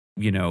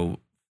 you know,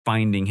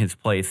 finding his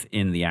place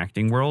in the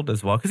acting world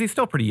as well, because he's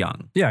still pretty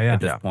young at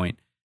this point.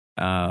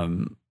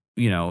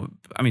 You know,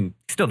 I mean,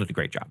 still did a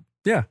great job.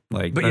 Yeah.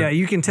 Like, but yeah,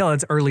 you can tell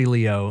it's early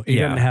Leo. He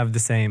doesn't have the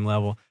same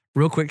level.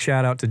 Real quick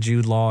shout out to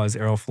Jude Law as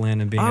Errol Flynn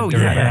and being a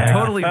dirtbag.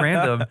 Totally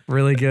random.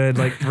 Really good,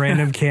 like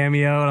random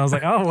cameo. And I was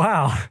like, oh,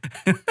 wow.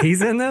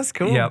 He's in this?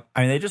 Cool. Yep.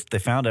 I mean, they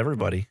found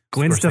everybody.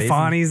 Gwen Scorsese.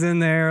 Stefani's in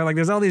there. Like,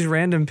 there's all these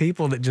random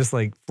people that just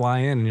like fly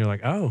in and you're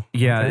like, oh.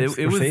 Yeah. okay.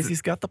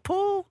 Scorsese's got the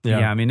pull.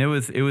 Yeah. I mean, it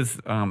was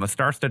a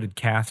star-studded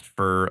cast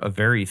for a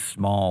very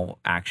small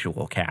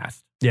actual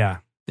cast. Yeah.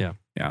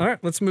 All right,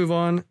 let's move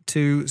on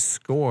to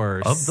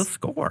scores. Of the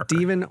score.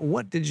 Steven,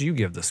 what did you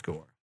give the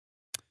score?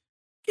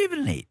 Gave it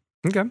an 8.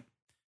 Okay.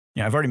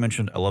 Yeah, I've already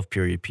mentioned I love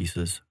period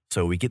pieces.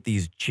 So we get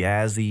these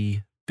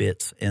jazzy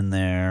bits in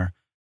there,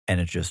 and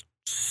it just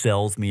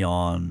sells me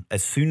on.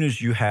 As soon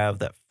as you have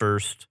that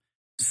first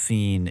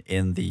scene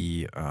in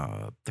the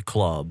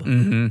club,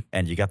 and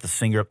you got the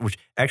singer, which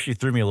actually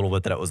threw me a little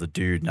bit that it was a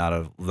dude, not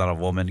a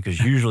woman, because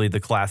usually the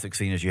classic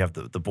scene is you have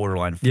the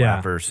borderline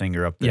flapper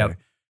singer up there. Yep.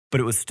 But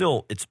it was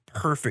still, it's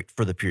perfect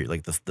for the period.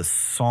 Like the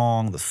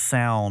song, the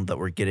sound that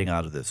we're getting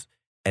out of this,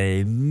 and it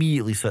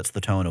immediately sets the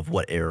tone of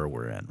what era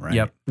we're in, right?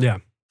 Yep. Yeah.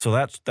 So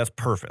that's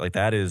perfect. Like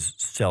that is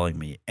selling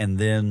me. And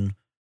then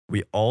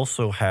we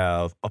also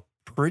have a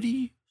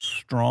pretty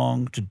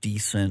strong to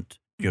decent,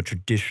 you know,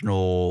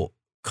 traditional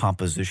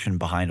composition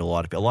behind a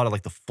lot of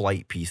like the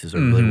flight pieces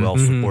are really well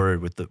supported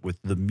with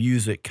the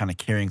music kind of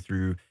carrying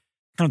through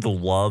kind of the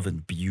love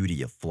and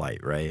beauty of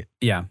flight, right?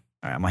 Yeah.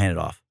 All right, I'm gonna hand it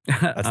off.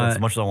 That's as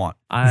much as I want.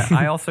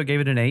 I also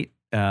gave it an 8.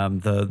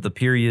 The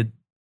period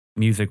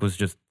music was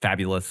just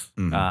fabulous.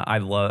 I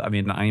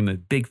am a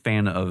big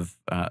fan of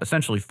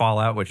essentially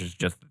Fallout, which is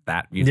just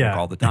that music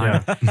all the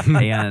time.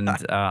 And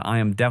I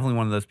am definitely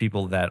one of those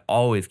people that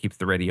always keeps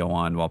the radio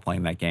on while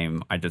playing that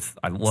game. I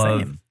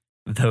love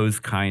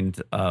those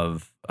kind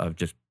of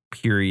just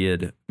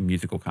period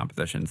musical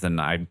compositions. And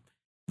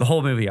the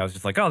whole movie, I was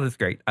just like, oh, this is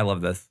great. I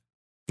love this.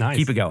 Nice.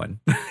 Keep it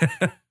going.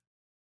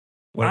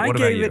 I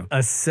gave it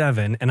a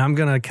 7, and I'm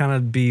going to kind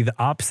of be the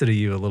opposite of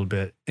you a little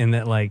bit in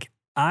that, like,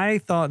 I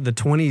thought the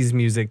 20s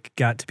music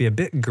got to be a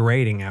bit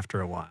grating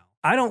after a while.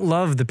 I don't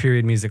love the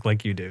period music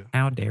like you do.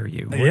 How dare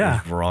you? What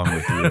is wrong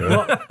with you?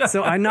 Well,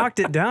 so I knocked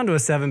it down to a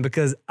 7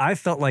 because I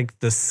felt like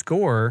the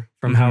score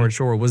from Howard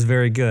Shore was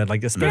very good,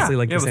 like especially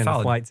like you're saying,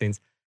 the flight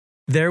scenes.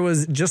 There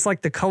was just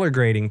like the color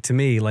grading to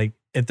me, like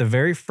at the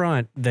very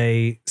front,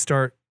 they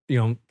start, you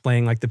know,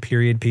 playing like the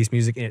period piece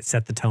music and it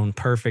set the tone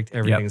perfect.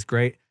 Everything's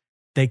great.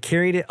 They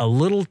carried it a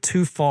little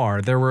too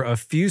far. There were a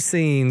few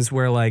scenes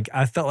where like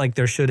I felt like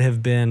there should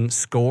have been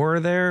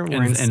score there,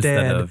 where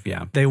instead of,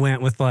 they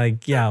went with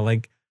like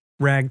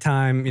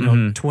ragtime, you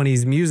know,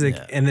 20s music.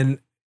 Yeah. And then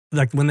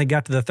like when they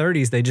got to the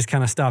 30s, they just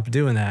kind of stopped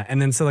doing that.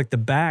 And then so like the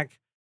back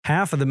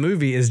half of the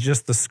movie is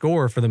just the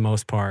score for the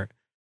most part.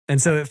 And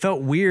so it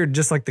felt weird,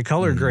 just like the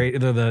color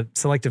grade or the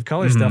selective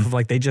color stuff of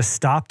like they just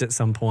stopped at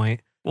some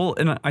point. Well,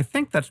 and I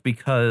think that's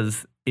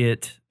because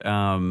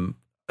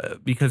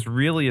because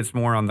really it's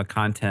more on the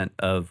content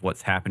of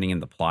what's happening in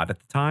the plot at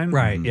the time.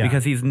 Right. Yeah.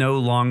 Because he's no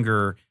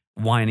longer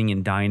whining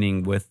and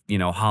dining with, you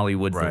know,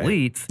 Hollywood's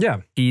elites. Yeah.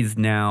 He's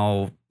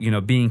now, you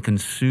know, being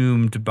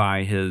consumed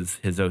by his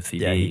OCD.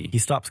 Yeah, he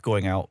stops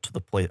going out to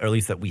the place, or at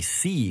least that we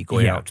see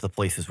going out to the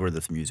places where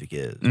this music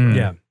is.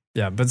 Yeah.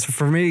 Yeah. But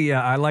for me,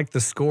 I like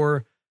the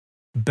score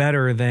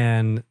better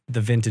than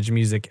the vintage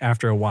music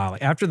after a while.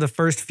 Like after the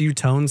first few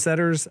tone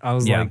setters, I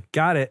was like,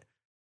 got it.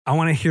 I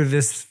want to hear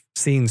this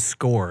scene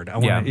scored. I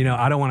want to, you know,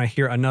 I don't want to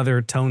hear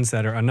another tone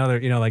setter, another,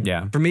 you know, like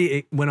for me,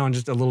 it went on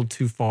just a little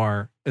too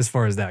far as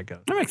that goes.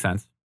 That makes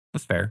sense.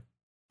 That's fair.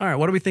 All right.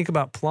 What do we think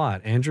about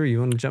plot? Andrew, you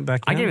want to jump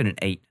back in? I gave it an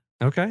 8.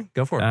 Okay.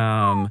 Go for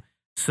it.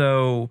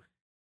 So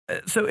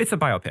it's a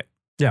biopic.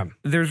 Yeah.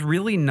 There's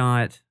really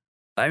not,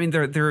 I mean,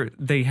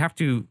 they have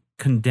to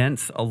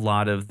condense a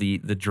lot of the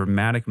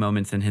dramatic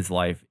moments in his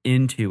life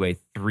into a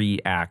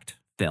 3-act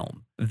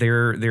film.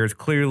 There's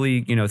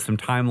clearly, you know, some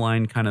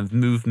timeline kind of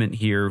movement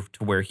here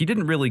to where he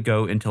didn't really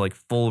go into like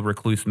full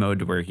recluse mode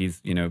to where he's,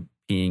 you know,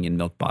 peeing in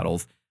milk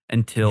bottles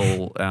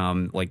until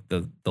like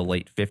the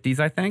late 50s,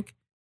 I think,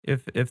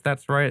 if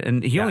that's right.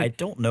 And I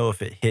don't know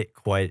if it hit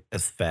quite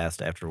as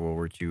fast after World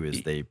War II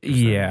as they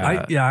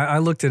I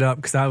looked it up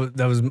because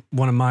that was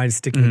one of my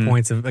sticking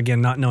points of, again,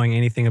 not knowing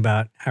anything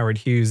about Howard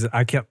Hughes.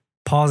 I kept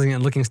pausing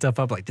and looking stuff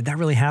up like, did that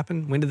really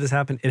happen? When did this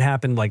happen? It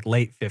happened like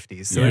late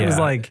 50s. So it was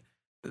like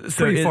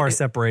pretty far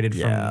separated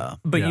from.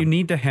 But you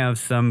need to have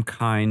some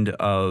kind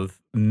of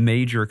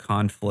major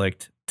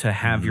conflict to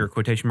have your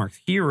quotation marks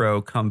hero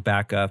come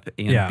back up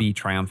and be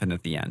triumphant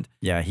at the end.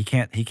 Yeah, he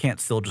can't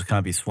still just kind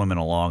of be swimming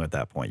along at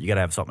that point. You got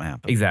to have something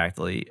happen.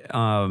 Exactly.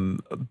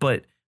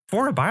 But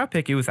for a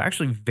biopic, it was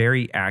actually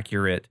very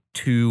accurate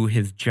to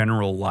his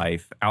general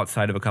life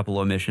outside of a couple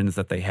of omissions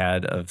that they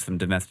had of some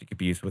domestic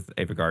abuse with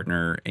Ava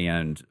Gardner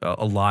and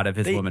a lot of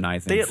his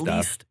womanizing They at stuff.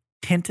 least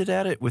hinted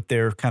at it with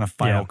their kind of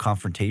final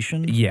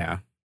confrontation. Yeah.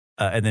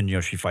 And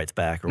then, she fights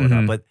back or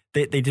whatnot. But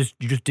you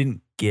just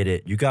didn't get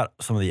it. You got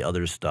some of the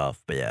other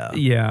stuff, but yeah.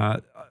 Yeah.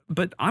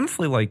 But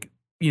honestly, like,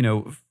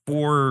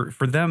 for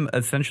them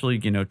essentially,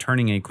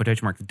 turning a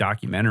quotation marks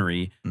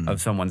documentary of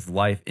someone's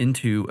life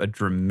into a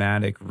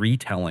dramatic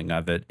retelling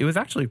of it, it was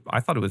actually, I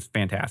thought it was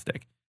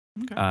fantastic.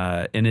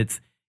 Okay. And it's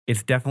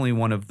definitely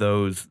one of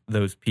those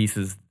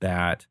pieces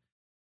that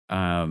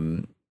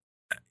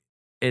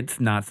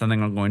it's not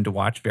something I'm going to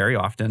watch very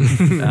often.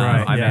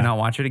 I may not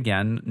watch it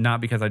again,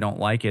 not because I don't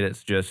like it.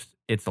 It's just,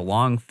 it's a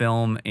long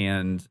film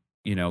and,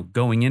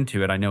 going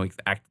into it, I know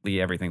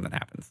exactly everything that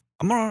happens.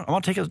 I'm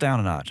gonna take it down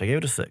a notch. I gave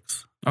it a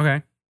 6.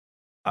 Okay.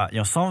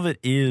 Some of it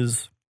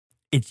is,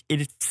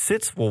 it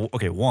sits, well,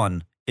 okay,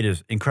 one, it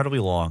is incredibly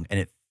long and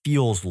it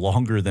feels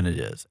longer than it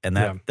is. And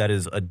that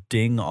is a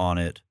ding on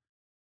it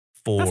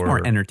for. That's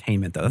more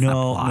entertainment though. That's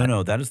not plot.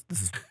 No. This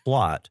is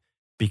plot.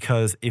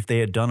 Because if they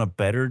had done a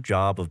better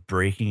job of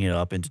breaking it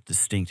up into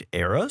distinct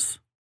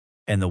eras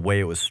and the way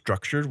it was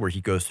structured, where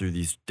he goes through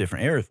these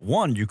different eras,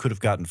 one, you could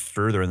have gotten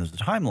further into the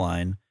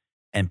timeline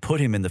and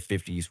put him in the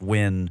 50s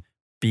when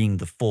being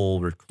the full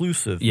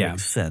reclusive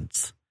makes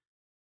sense.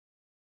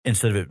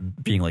 Instead of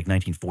it being like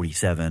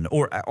 1947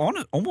 or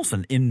almost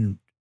an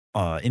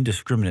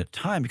indiscriminate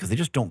time, because they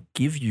just don't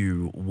give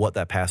you what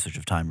that passage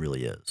of time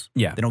really is.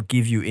 Yeah. They don't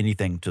give you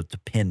anything to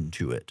pin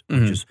to it,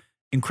 which is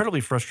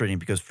incredibly frustrating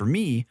because for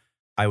me,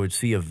 I would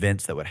see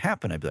events that would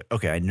happen. I'd be like,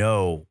 okay, I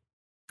know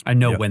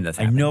when this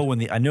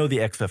happened. I know the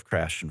XF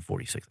crashed in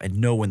 46. I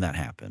know when that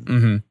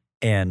happened.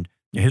 And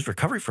his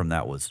recovery from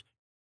that was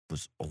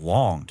a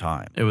long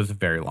time. It was a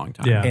very long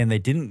time. Yeah. And they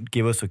didn't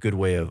give us a good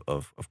way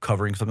of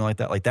covering something like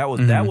that. Like that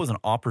was an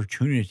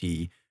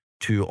opportunity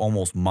to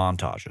almost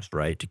montage us,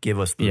 right? To give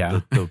us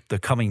the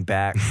coming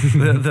back,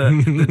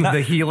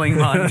 the healing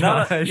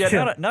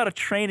montage. Not a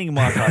training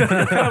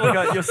montage. Kind of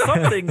like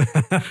something.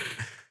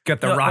 Got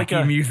the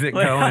Rocky music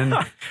going.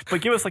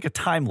 But give us like a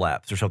time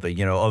lapse or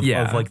something, of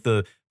like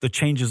the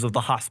changes of the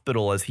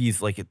hospital as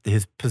he's like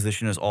his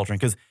position is altering.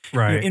 Because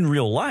in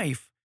real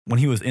life, when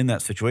he was in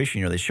that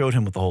situation, they showed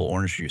him with the whole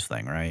orange juice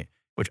thing, right?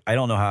 Which I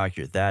don't know how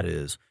accurate that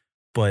is.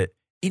 But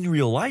in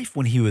real life,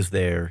 when he was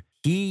there,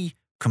 he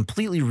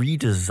completely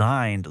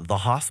redesigned the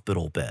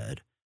hospital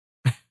bed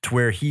to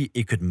where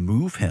it could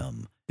move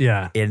him.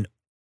 Yeah. And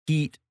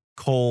heat,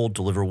 cold,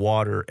 deliver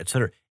water,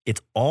 etc.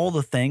 It's all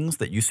the things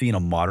that you see in a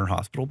modern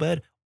hospital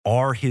bed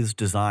are his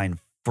design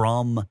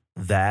from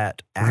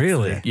that accident.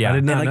 Really? Yeah. I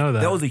did not know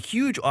that. That was a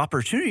huge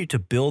opportunity to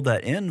build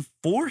that in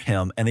for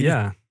him, and they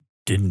just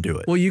didn't do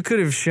it. Well, you could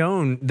have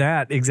shown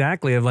that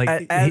exactly of like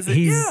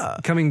he's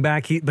coming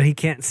back, but he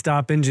can't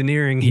stop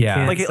engineering. He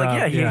can't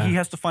stop. He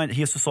has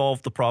to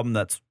solve the problem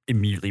that's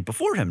immediately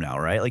before him now,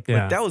 right? Like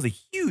that was a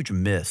huge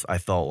miss. I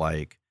felt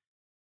like.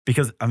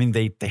 Because I mean,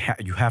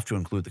 you have to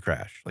include the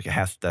crash. Like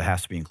that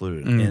has to be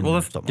included. Well,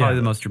 that's probably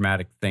the most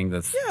dramatic thing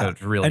that's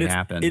really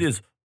happened. It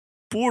is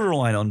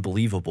borderline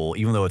unbelievable,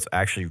 even though it's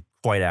actually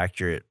quite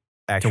accurate.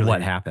 To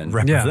what happened,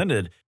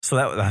 represented. So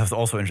that was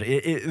also interesting.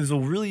 It was a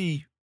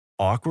really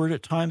awkward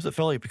at times. It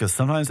felt like, because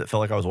sometimes it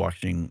felt like I was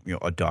watching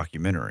a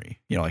documentary.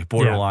 Like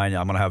borderline.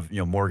 I'm gonna have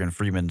Morgan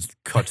Freeman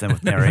cuts in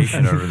with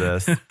narration over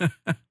this.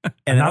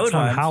 And then other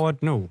times,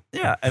 Howard, no.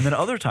 Yeah, and then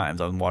other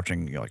times I'm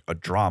watching like a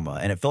drama,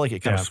 and it felt like it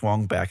kind of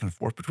swung back and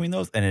forth between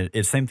those. And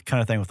it's same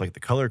kind of thing with like the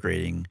color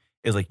grading.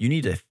 Is like you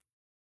need to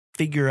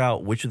figure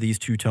out which of these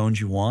two tones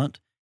you want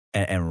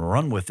and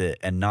run with it,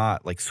 and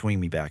not like swing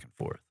me back and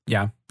forth.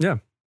 Yeah.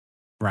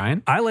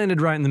 Ryan, I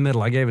landed right in the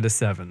middle. I gave it a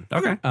 7.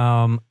 Okay.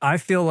 I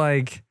feel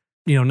like,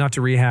 not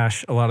to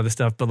rehash a lot of the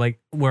stuff, but like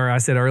where I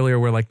said earlier,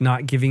 where like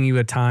not giving you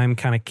a time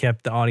kind of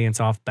kept the audience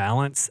off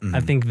balance. I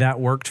think that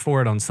worked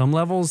for it on some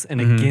levels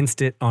and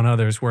against it on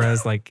others.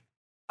 Whereas like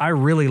I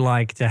really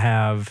like to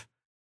have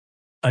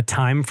a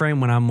time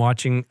frame when I'm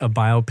watching a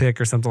biopic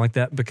or something like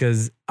that,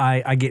 because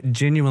I get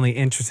genuinely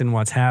interested in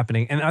what's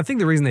happening. And I think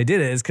the reason they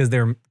did it is because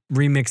they're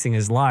remixing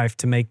his life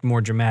to make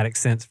more dramatic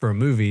sense for a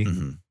movie.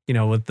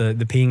 With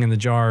the peeing in the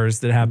jars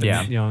that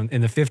happened,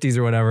 in the 50s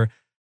or whatever.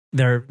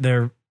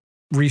 They're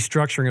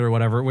restructuring it or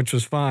whatever, which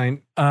was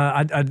fine.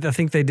 I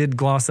think they did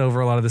gloss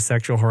over a lot of the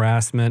sexual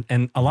harassment,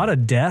 and a lot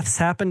of deaths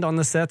happened on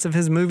the sets of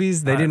his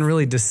movies. They didn't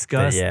really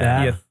discuss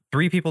that. Yeah,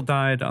 3 people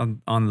died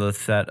on the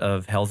set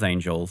of Hell's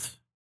Angels.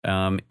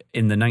 In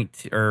the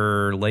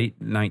late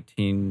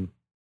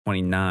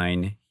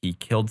 1929, he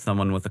killed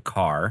someone with a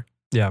car.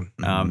 Yeah.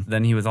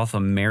 Then he was also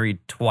married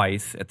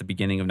twice at the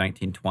beginning of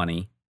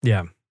 1920.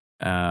 Yeah.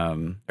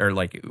 Or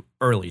like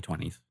early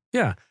 20s.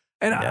 Yeah.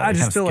 And I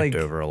just feel like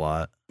over a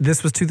lot.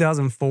 This was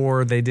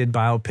 2004. They did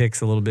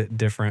biopics a little bit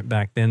different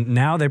back then.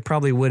 Now they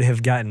probably would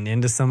have gotten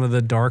into some of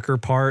the darker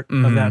part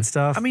of that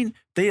stuff. I mean,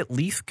 they at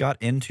least got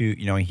into,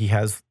 he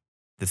has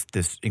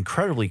this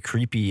incredibly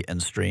creepy and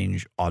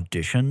strange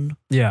audition.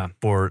 Yeah.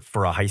 For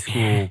a high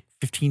school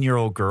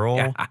 15-year-old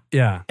girl.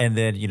 Yeah. And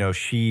then,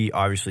 she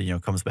obviously,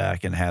 comes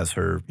back and has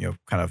her,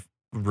 kind of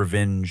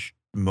revenge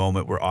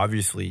moment where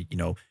obviously,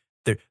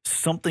 there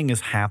something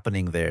is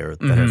happening there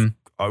that has,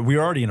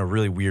 we're already in a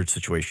really weird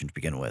situation to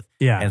begin with.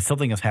 Yeah. And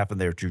something has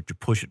happened there to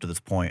push it to this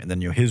point. And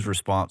then, his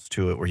response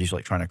to it where he's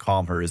like trying to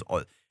calm her is,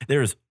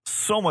 there is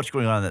so much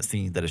going on in that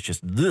scene that it's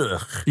just,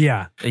 ugh.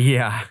 Yeah.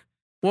 Yeah.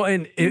 Well,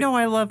 and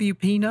I love you,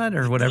 Peanut,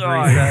 or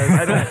whatever he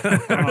says.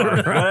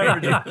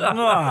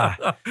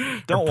 I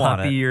don't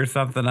want puppy it. or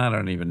something. I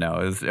don't even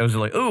know. It was just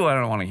like, ooh, I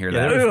don't want to hear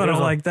that. I don't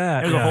like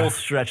that. There's a whole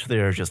stretch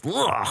there just,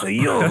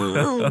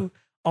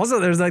 Also,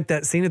 there's like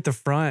that scene at the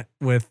front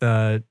with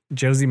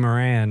Josie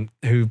Moran,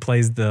 who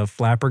plays the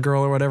flapper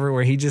girl or whatever,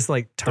 where he just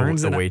like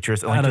turns the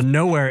waitress out of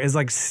nowhere, is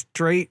like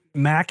straight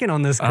macking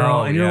on this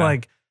girl, and you're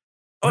like,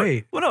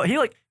 wait. Well, no,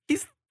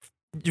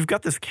 you've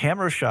got this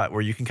camera shot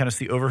where you can kind of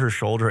see over her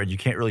shoulder and you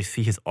can't really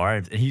see his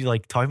arms, and he's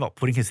like talking about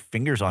putting his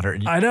fingers on her.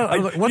 And I know.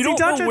 Like, what's you he don't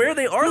touching? know where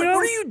they are. Who Like, knows?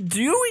 what are you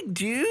doing,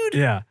 dude?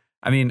 Yeah.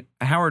 I mean,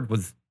 Howard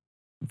was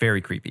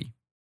very creepy.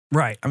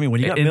 Right. I mean,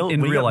 when you got,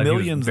 In real life, he was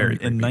millions very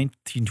in creepy.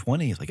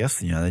 1920s, I guess,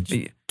 they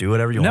just do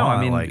whatever you No, want.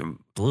 I mean, like,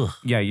 ugh.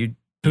 Yeah, you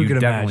Who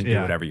could definitely imagine? do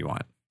Yeah. whatever you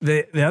want.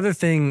 The other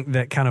thing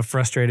that kind of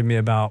frustrated me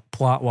about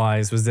plot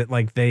wise was that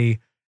like they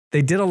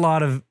did a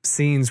lot of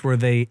scenes where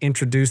they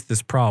introduced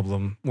this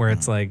problem where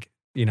it's like,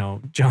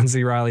 John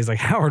C. Reilly's like,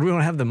 Howard, we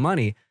don't have the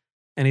money.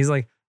 And he's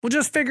like, well,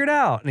 just figure it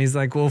out. And he's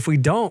like, well, if we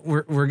don't,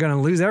 we're going to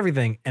lose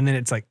everything. And then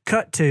it's like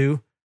cut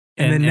to,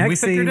 and then we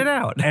next figured scene, it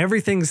out.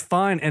 everything's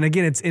fine. And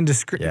again, it's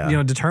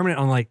determinate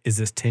on like, is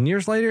this 10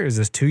 years later? Is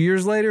this 2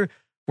 years later?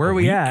 Where are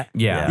we at?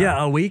 Yeah.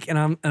 Yeah, a week.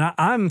 And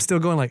I'm still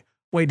going like,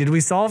 wait, did we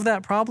solve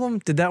that problem?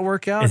 Did that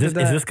work out? Is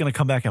this going to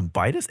come back and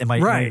bite us? Am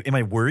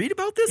I worried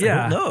about this?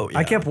 Yeah. I don't know. Yeah.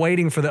 I kept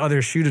waiting for the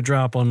other shoe to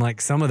drop on like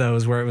some of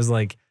those where it was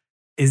like,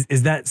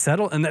 is that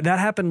settled? And that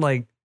happened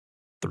like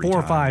 4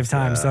 or 5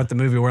 times throughout the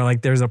movie where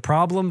like there's a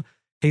problem.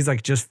 He's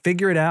like, just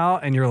figure it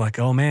out. And you're like,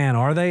 oh man,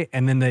 are they?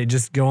 And then they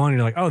just go on and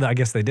you're like, oh, I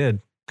guess they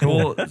did.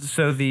 Well,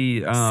 so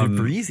the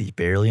super easy,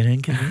 barely an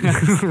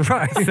inconvenience.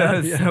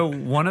 Right. So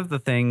one of the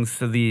things,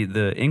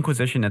 the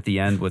Inquisition at the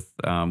end with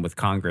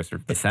Congress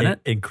or the Senate,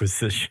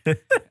 Inquisition, the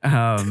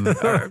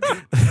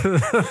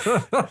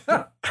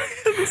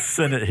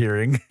Senate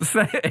hearing.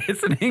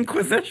 It's an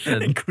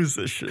Inquisition.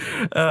 Inquisition.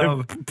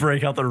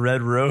 Break out the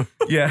red robe.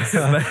 Yes.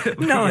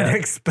 No one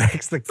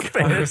expects the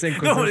Congress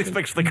Inquisition. No one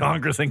expects the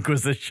Congress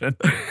Inquisition.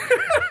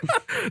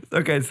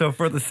 Okay, so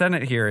for the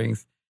Senate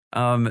hearings,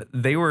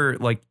 they were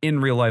like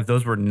in real life,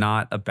 those were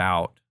not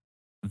about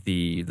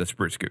the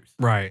Spruce Goose.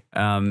 Right.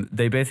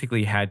 They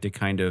basically had to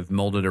kind of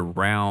mold it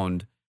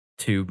around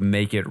to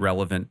make it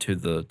relevant to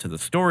the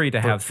story, to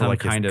have some like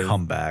kind of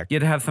comeback. Yeah,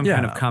 to have some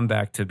kind of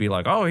comeback to be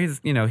like, oh, he's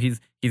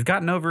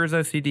gotten over his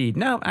OCD.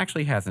 No,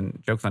 actually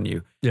hasn't. Joke's on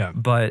you. Yeah.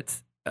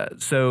 But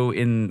so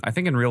I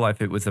think in real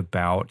life it was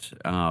about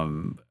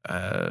some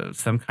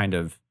kind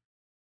of.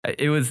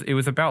 It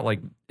was about like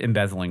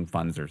embezzling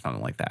funds or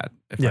something like that,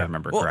 if I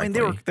remember correctly. I mean,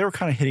 they were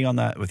kind of hitting on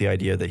that with the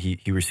idea that he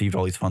received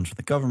all these funds from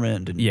the government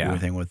and didn't do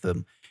anything with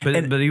them.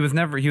 But he was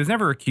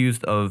never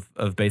accused of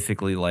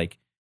basically like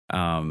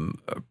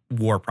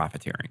war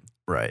profiteering,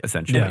 right?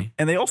 Essentially. Yeah.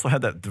 And they also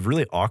had that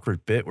really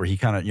awkward bit where he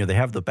kind of they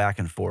have the back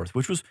and forth,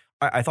 which was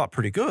I thought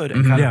pretty good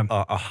and kind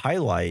of a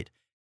highlight.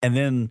 And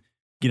then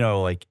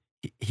like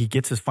he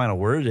gets his final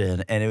word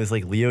in, and it was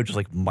like Leo just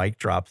like mic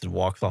drops and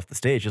walks off the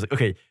stage. He's like,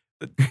 okay.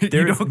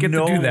 There's don't get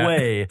no to do that.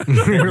 way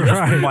you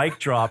just mic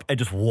drop and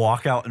just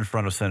walk out in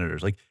front of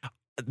senators. Like,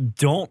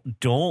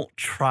 don't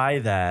try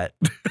that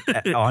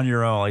on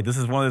your own. Like, this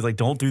is one of those like,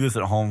 don't do this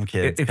at home,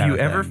 kids. If you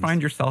ever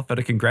find yourself at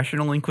a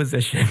congressional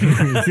inquisition,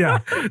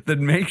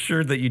 then make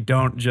sure that you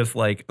don't just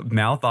like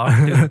mouth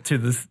off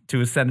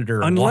to a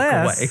senator and walk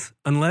away.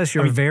 Unless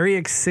you're a very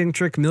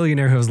eccentric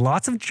millionaire who has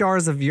lots of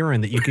jars of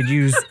urine that you could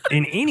use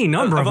in any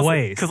number of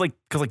ways.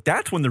 Because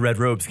that's when the red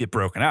robes get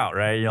broken out,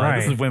 right?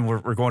 Like, this is when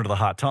we're going to the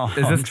hot tub.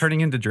 Is this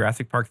turning into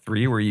Jurassic Park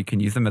 3 where you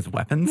can use them as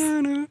weapons?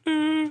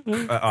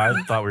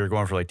 I thought we were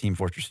going for like Team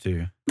Fortress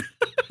 2. or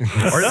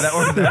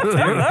that too.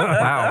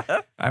 Wow.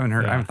 I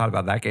haven't thought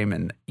about that game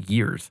in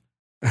years.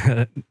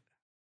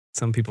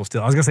 Some people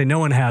still. I was gonna say no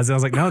one has. I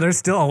was like, no, there's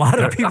still a lot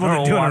of people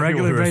that do it on a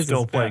regular basis.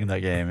 Still playing that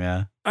game,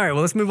 yeah. All right,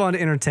 well, let's move on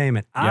to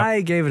entertainment. Yep.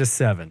 I gave it a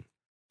 7.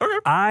 Okay.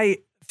 I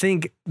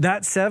think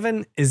that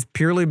 7 is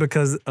purely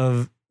because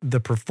of the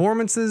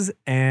performances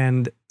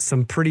and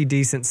some pretty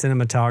decent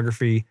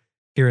cinematography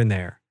here and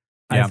there.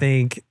 Yeah. I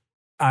think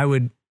I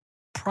would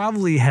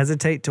probably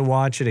hesitate to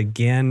watch it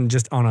again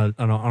just on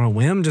a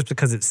whim, just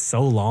because it's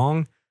so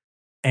long.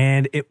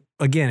 And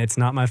it's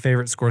not my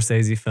favorite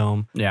Scorsese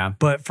film. Yeah.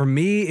 But for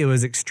me, it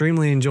was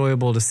extremely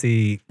enjoyable to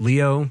see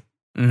Leo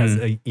as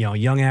a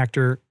young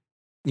actor,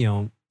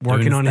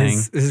 working on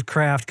his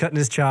craft, cutting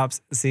his chops,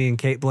 seeing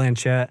Cate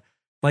Blanchett.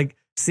 Like,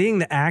 seeing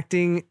the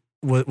acting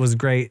was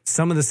great.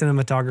 Some of the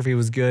cinematography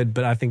was good,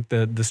 but I think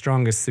the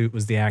strongest suit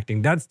was the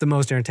acting. That's the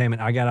most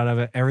entertainment I got out of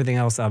it. Everything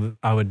else,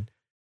 I would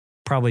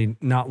probably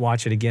not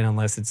watch it again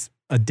unless it's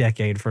a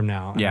decade from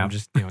now. Yeah. I'm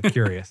just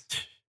curious.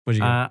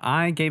 What'd you get?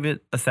 I gave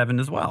it a 7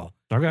 as well.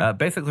 Okay.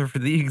 Basically for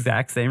the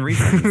exact same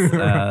reasons.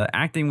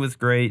 Acting was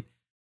great.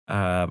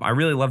 I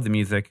really love the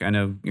music. I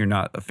know you're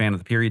not a fan of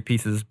the period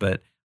pieces,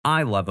 but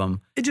I love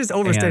them. It just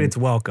overstayed its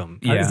welcome.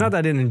 Yeah. It's not that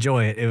I didn't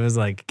enjoy it. It was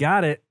like,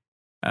 got it.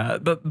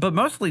 But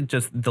mostly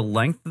just the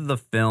length of the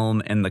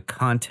film and the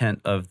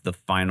content of the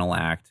final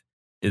act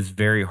is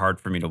very hard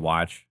for me to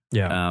watch.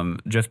 Yeah.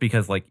 Just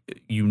because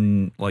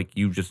you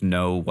just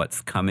know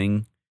what's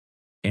coming,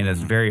 and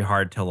it's very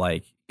hard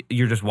to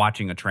you're just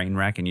watching a train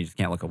wreck and you just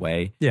can't look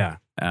away. Yeah.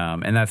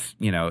 And that's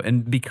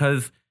and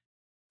because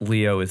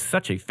Leo is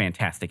such a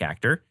fantastic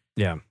actor.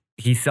 Yeah.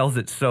 He sells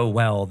it so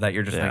well that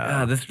you're just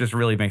this just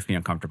really makes me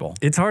uncomfortable.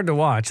 It's hard to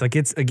watch.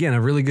 It's, again,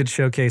 a really good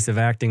showcase of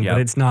acting, but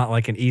it's not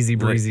like an easy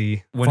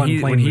breezy when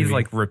he's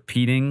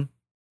repeating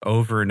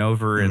over and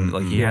over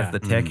and he has the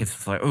tick. It's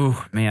just like,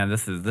 oh man,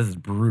 this is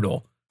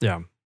brutal.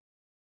 Yeah.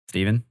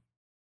 Steven?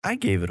 I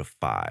gave it a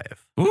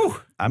 5. Ooh,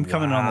 I'm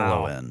coming on the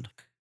low end.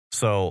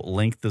 So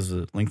length is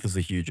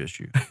a huge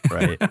issue,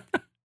 right?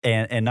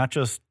 and not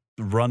just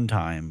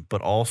runtime,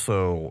 but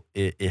also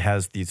it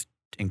has these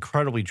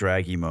incredibly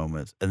draggy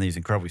moments and these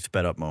incredibly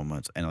sped up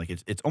moments, and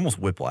it's almost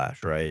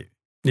whiplash, right?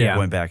 Yeah,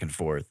 going back and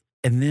forth.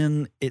 And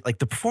then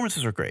the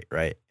performances are great,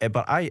 right?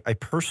 But I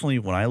personally,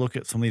 when I look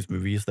at some of these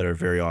movies that are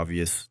very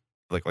obvious,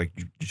 like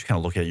you just kind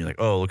of look at it and you're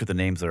like, oh, look at the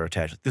names that are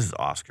attached. This is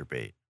Oscar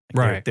bait,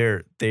 right?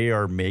 They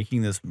are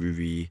making this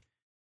movie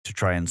to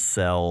try and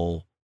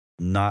sell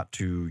not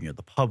to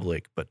the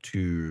public, but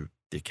to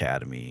the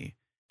Academy.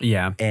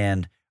 Yeah,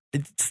 and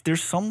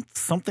there's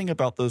something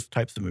about those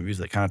types of movies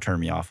that kind of turn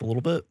me off a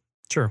little bit.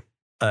 Sure.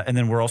 And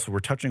then we're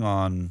touching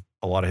on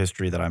a lot of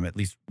history that I'm at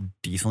least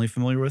decently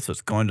familiar with, so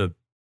it's going to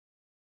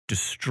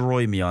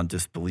destroy me on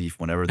disbelief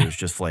whenever there's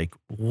just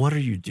what are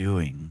you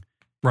doing?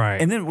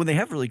 Right. And then when they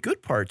have really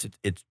good parts,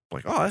 it's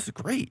like, oh, that's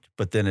great.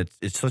 But then it's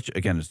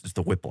just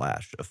the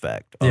whiplash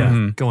effect.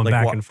 Of going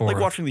back and forth.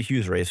 Like watching the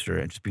Hughes racer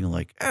and just being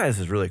like, this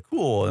is really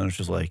cool. And it's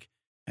just like,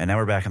 and now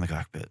we're back in the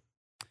cockpit.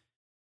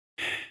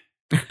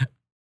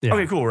 Yeah.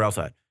 Okay, cool. We're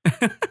outside.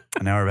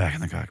 And now we're back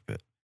in the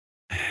cockpit.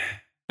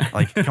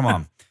 Come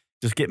on,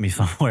 just get me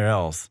somewhere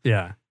else.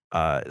 Yeah.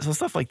 So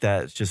stuff like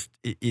that. It's just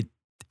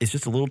it's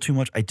just a little too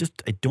much. I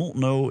don't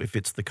know if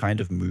it's the kind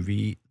of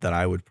movie that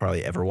I would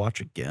probably ever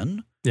watch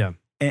again. Yeah.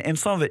 And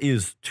some of it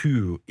is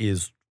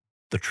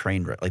the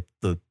train wreck,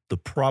 the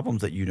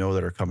problems that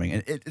that are coming,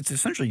 and it's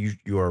essentially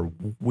you are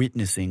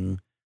witnessing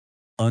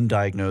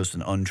undiagnosed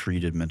and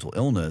untreated mental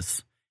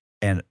illness.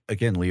 And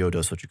again, Leo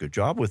does such a good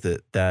job with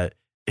it that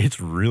it's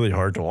really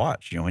hard to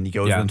watch. When he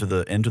goes into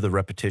the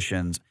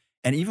repetitions,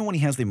 and even when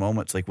he has the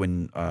moments like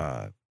when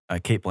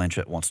Cate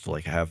Blanchett wants to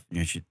have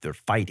they're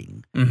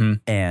fighting,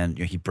 and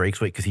he breaks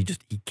away because he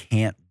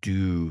can't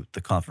do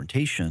the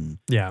confrontation.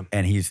 Yeah,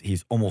 and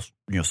he's almost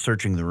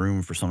searching the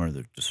room for some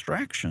other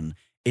distraction.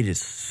 It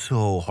is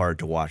so hard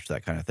to watch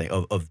that kind of thing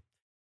of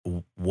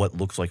what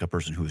looks like a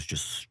person who is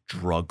just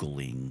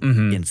struggling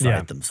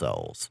inside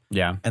themselves.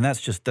 Yeah, and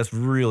that's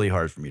really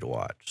hard for me to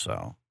watch.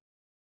 So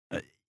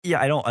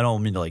I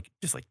don't mean to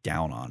just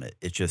down on it.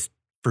 It's just,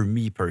 for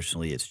me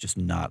personally, it's just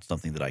not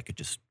something that I could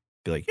just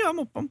be like,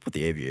 I'm gonna put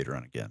the Aviator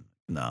on again.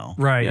 No.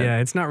 Right. Yeah.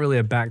 It's not really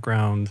a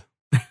background.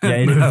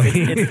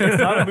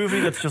 It's not a movie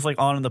that's just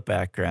on in the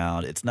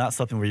background. It's not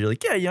something where you're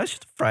like, it's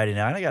just Friday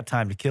night. I got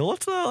time to kill.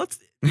 Let's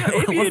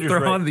Aviator's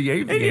throw on the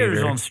Aviator.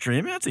 Aviator's on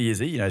stream. That's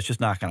easy. It's just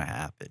not going to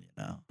happen.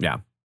 Yeah.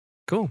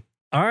 Cool.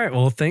 All right.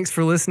 Well, thanks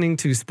for listening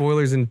to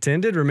Spoilers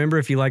Intended. Remember,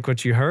 if you like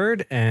what you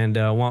heard and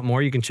want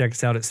more, you can check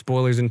us out at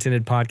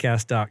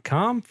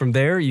spoilersintendedpodcast.com. From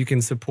there, you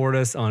can support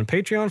us on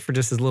Patreon for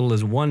just as little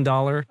as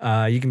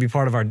 $1. You can be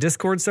part of our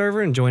Discord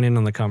server and join in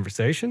on the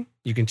conversation.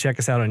 You can check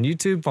us out on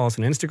YouTube, follow us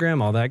on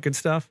Instagram, all that good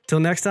stuff. Till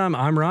next time,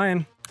 I'm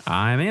Ryan.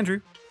 I'm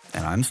Andrew.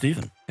 And I'm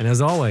Steven. And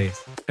as always,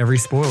 every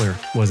spoiler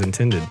was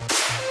intended.